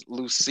this is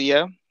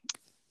Lucia,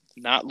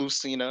 not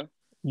Lucina.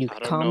 You I can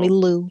don't call me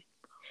know.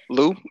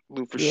 Lou.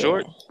 Lou for Yeah.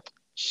 short.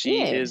 She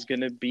Yeah. is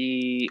gonna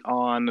be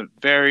on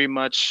very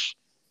much.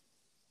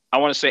 I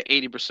want to say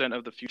 80%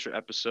 of the future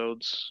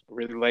episodes.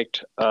 Really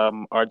liked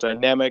our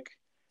dynamic.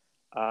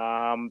 The You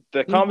know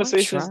what?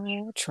 conversations,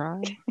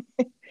 Try.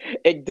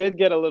 it did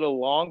get a little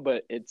long,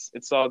 but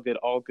it's all good,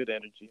 all good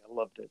energy. I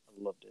loved it.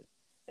 I loved it.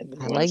 And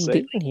then I you want to like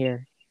say, being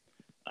here.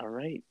 all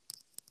right,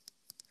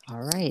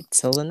 All right.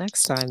 Till the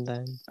next time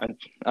then.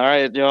 all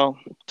right, y'all.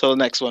 Till the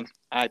next one.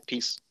 All right,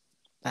 peace.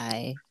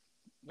 Bye.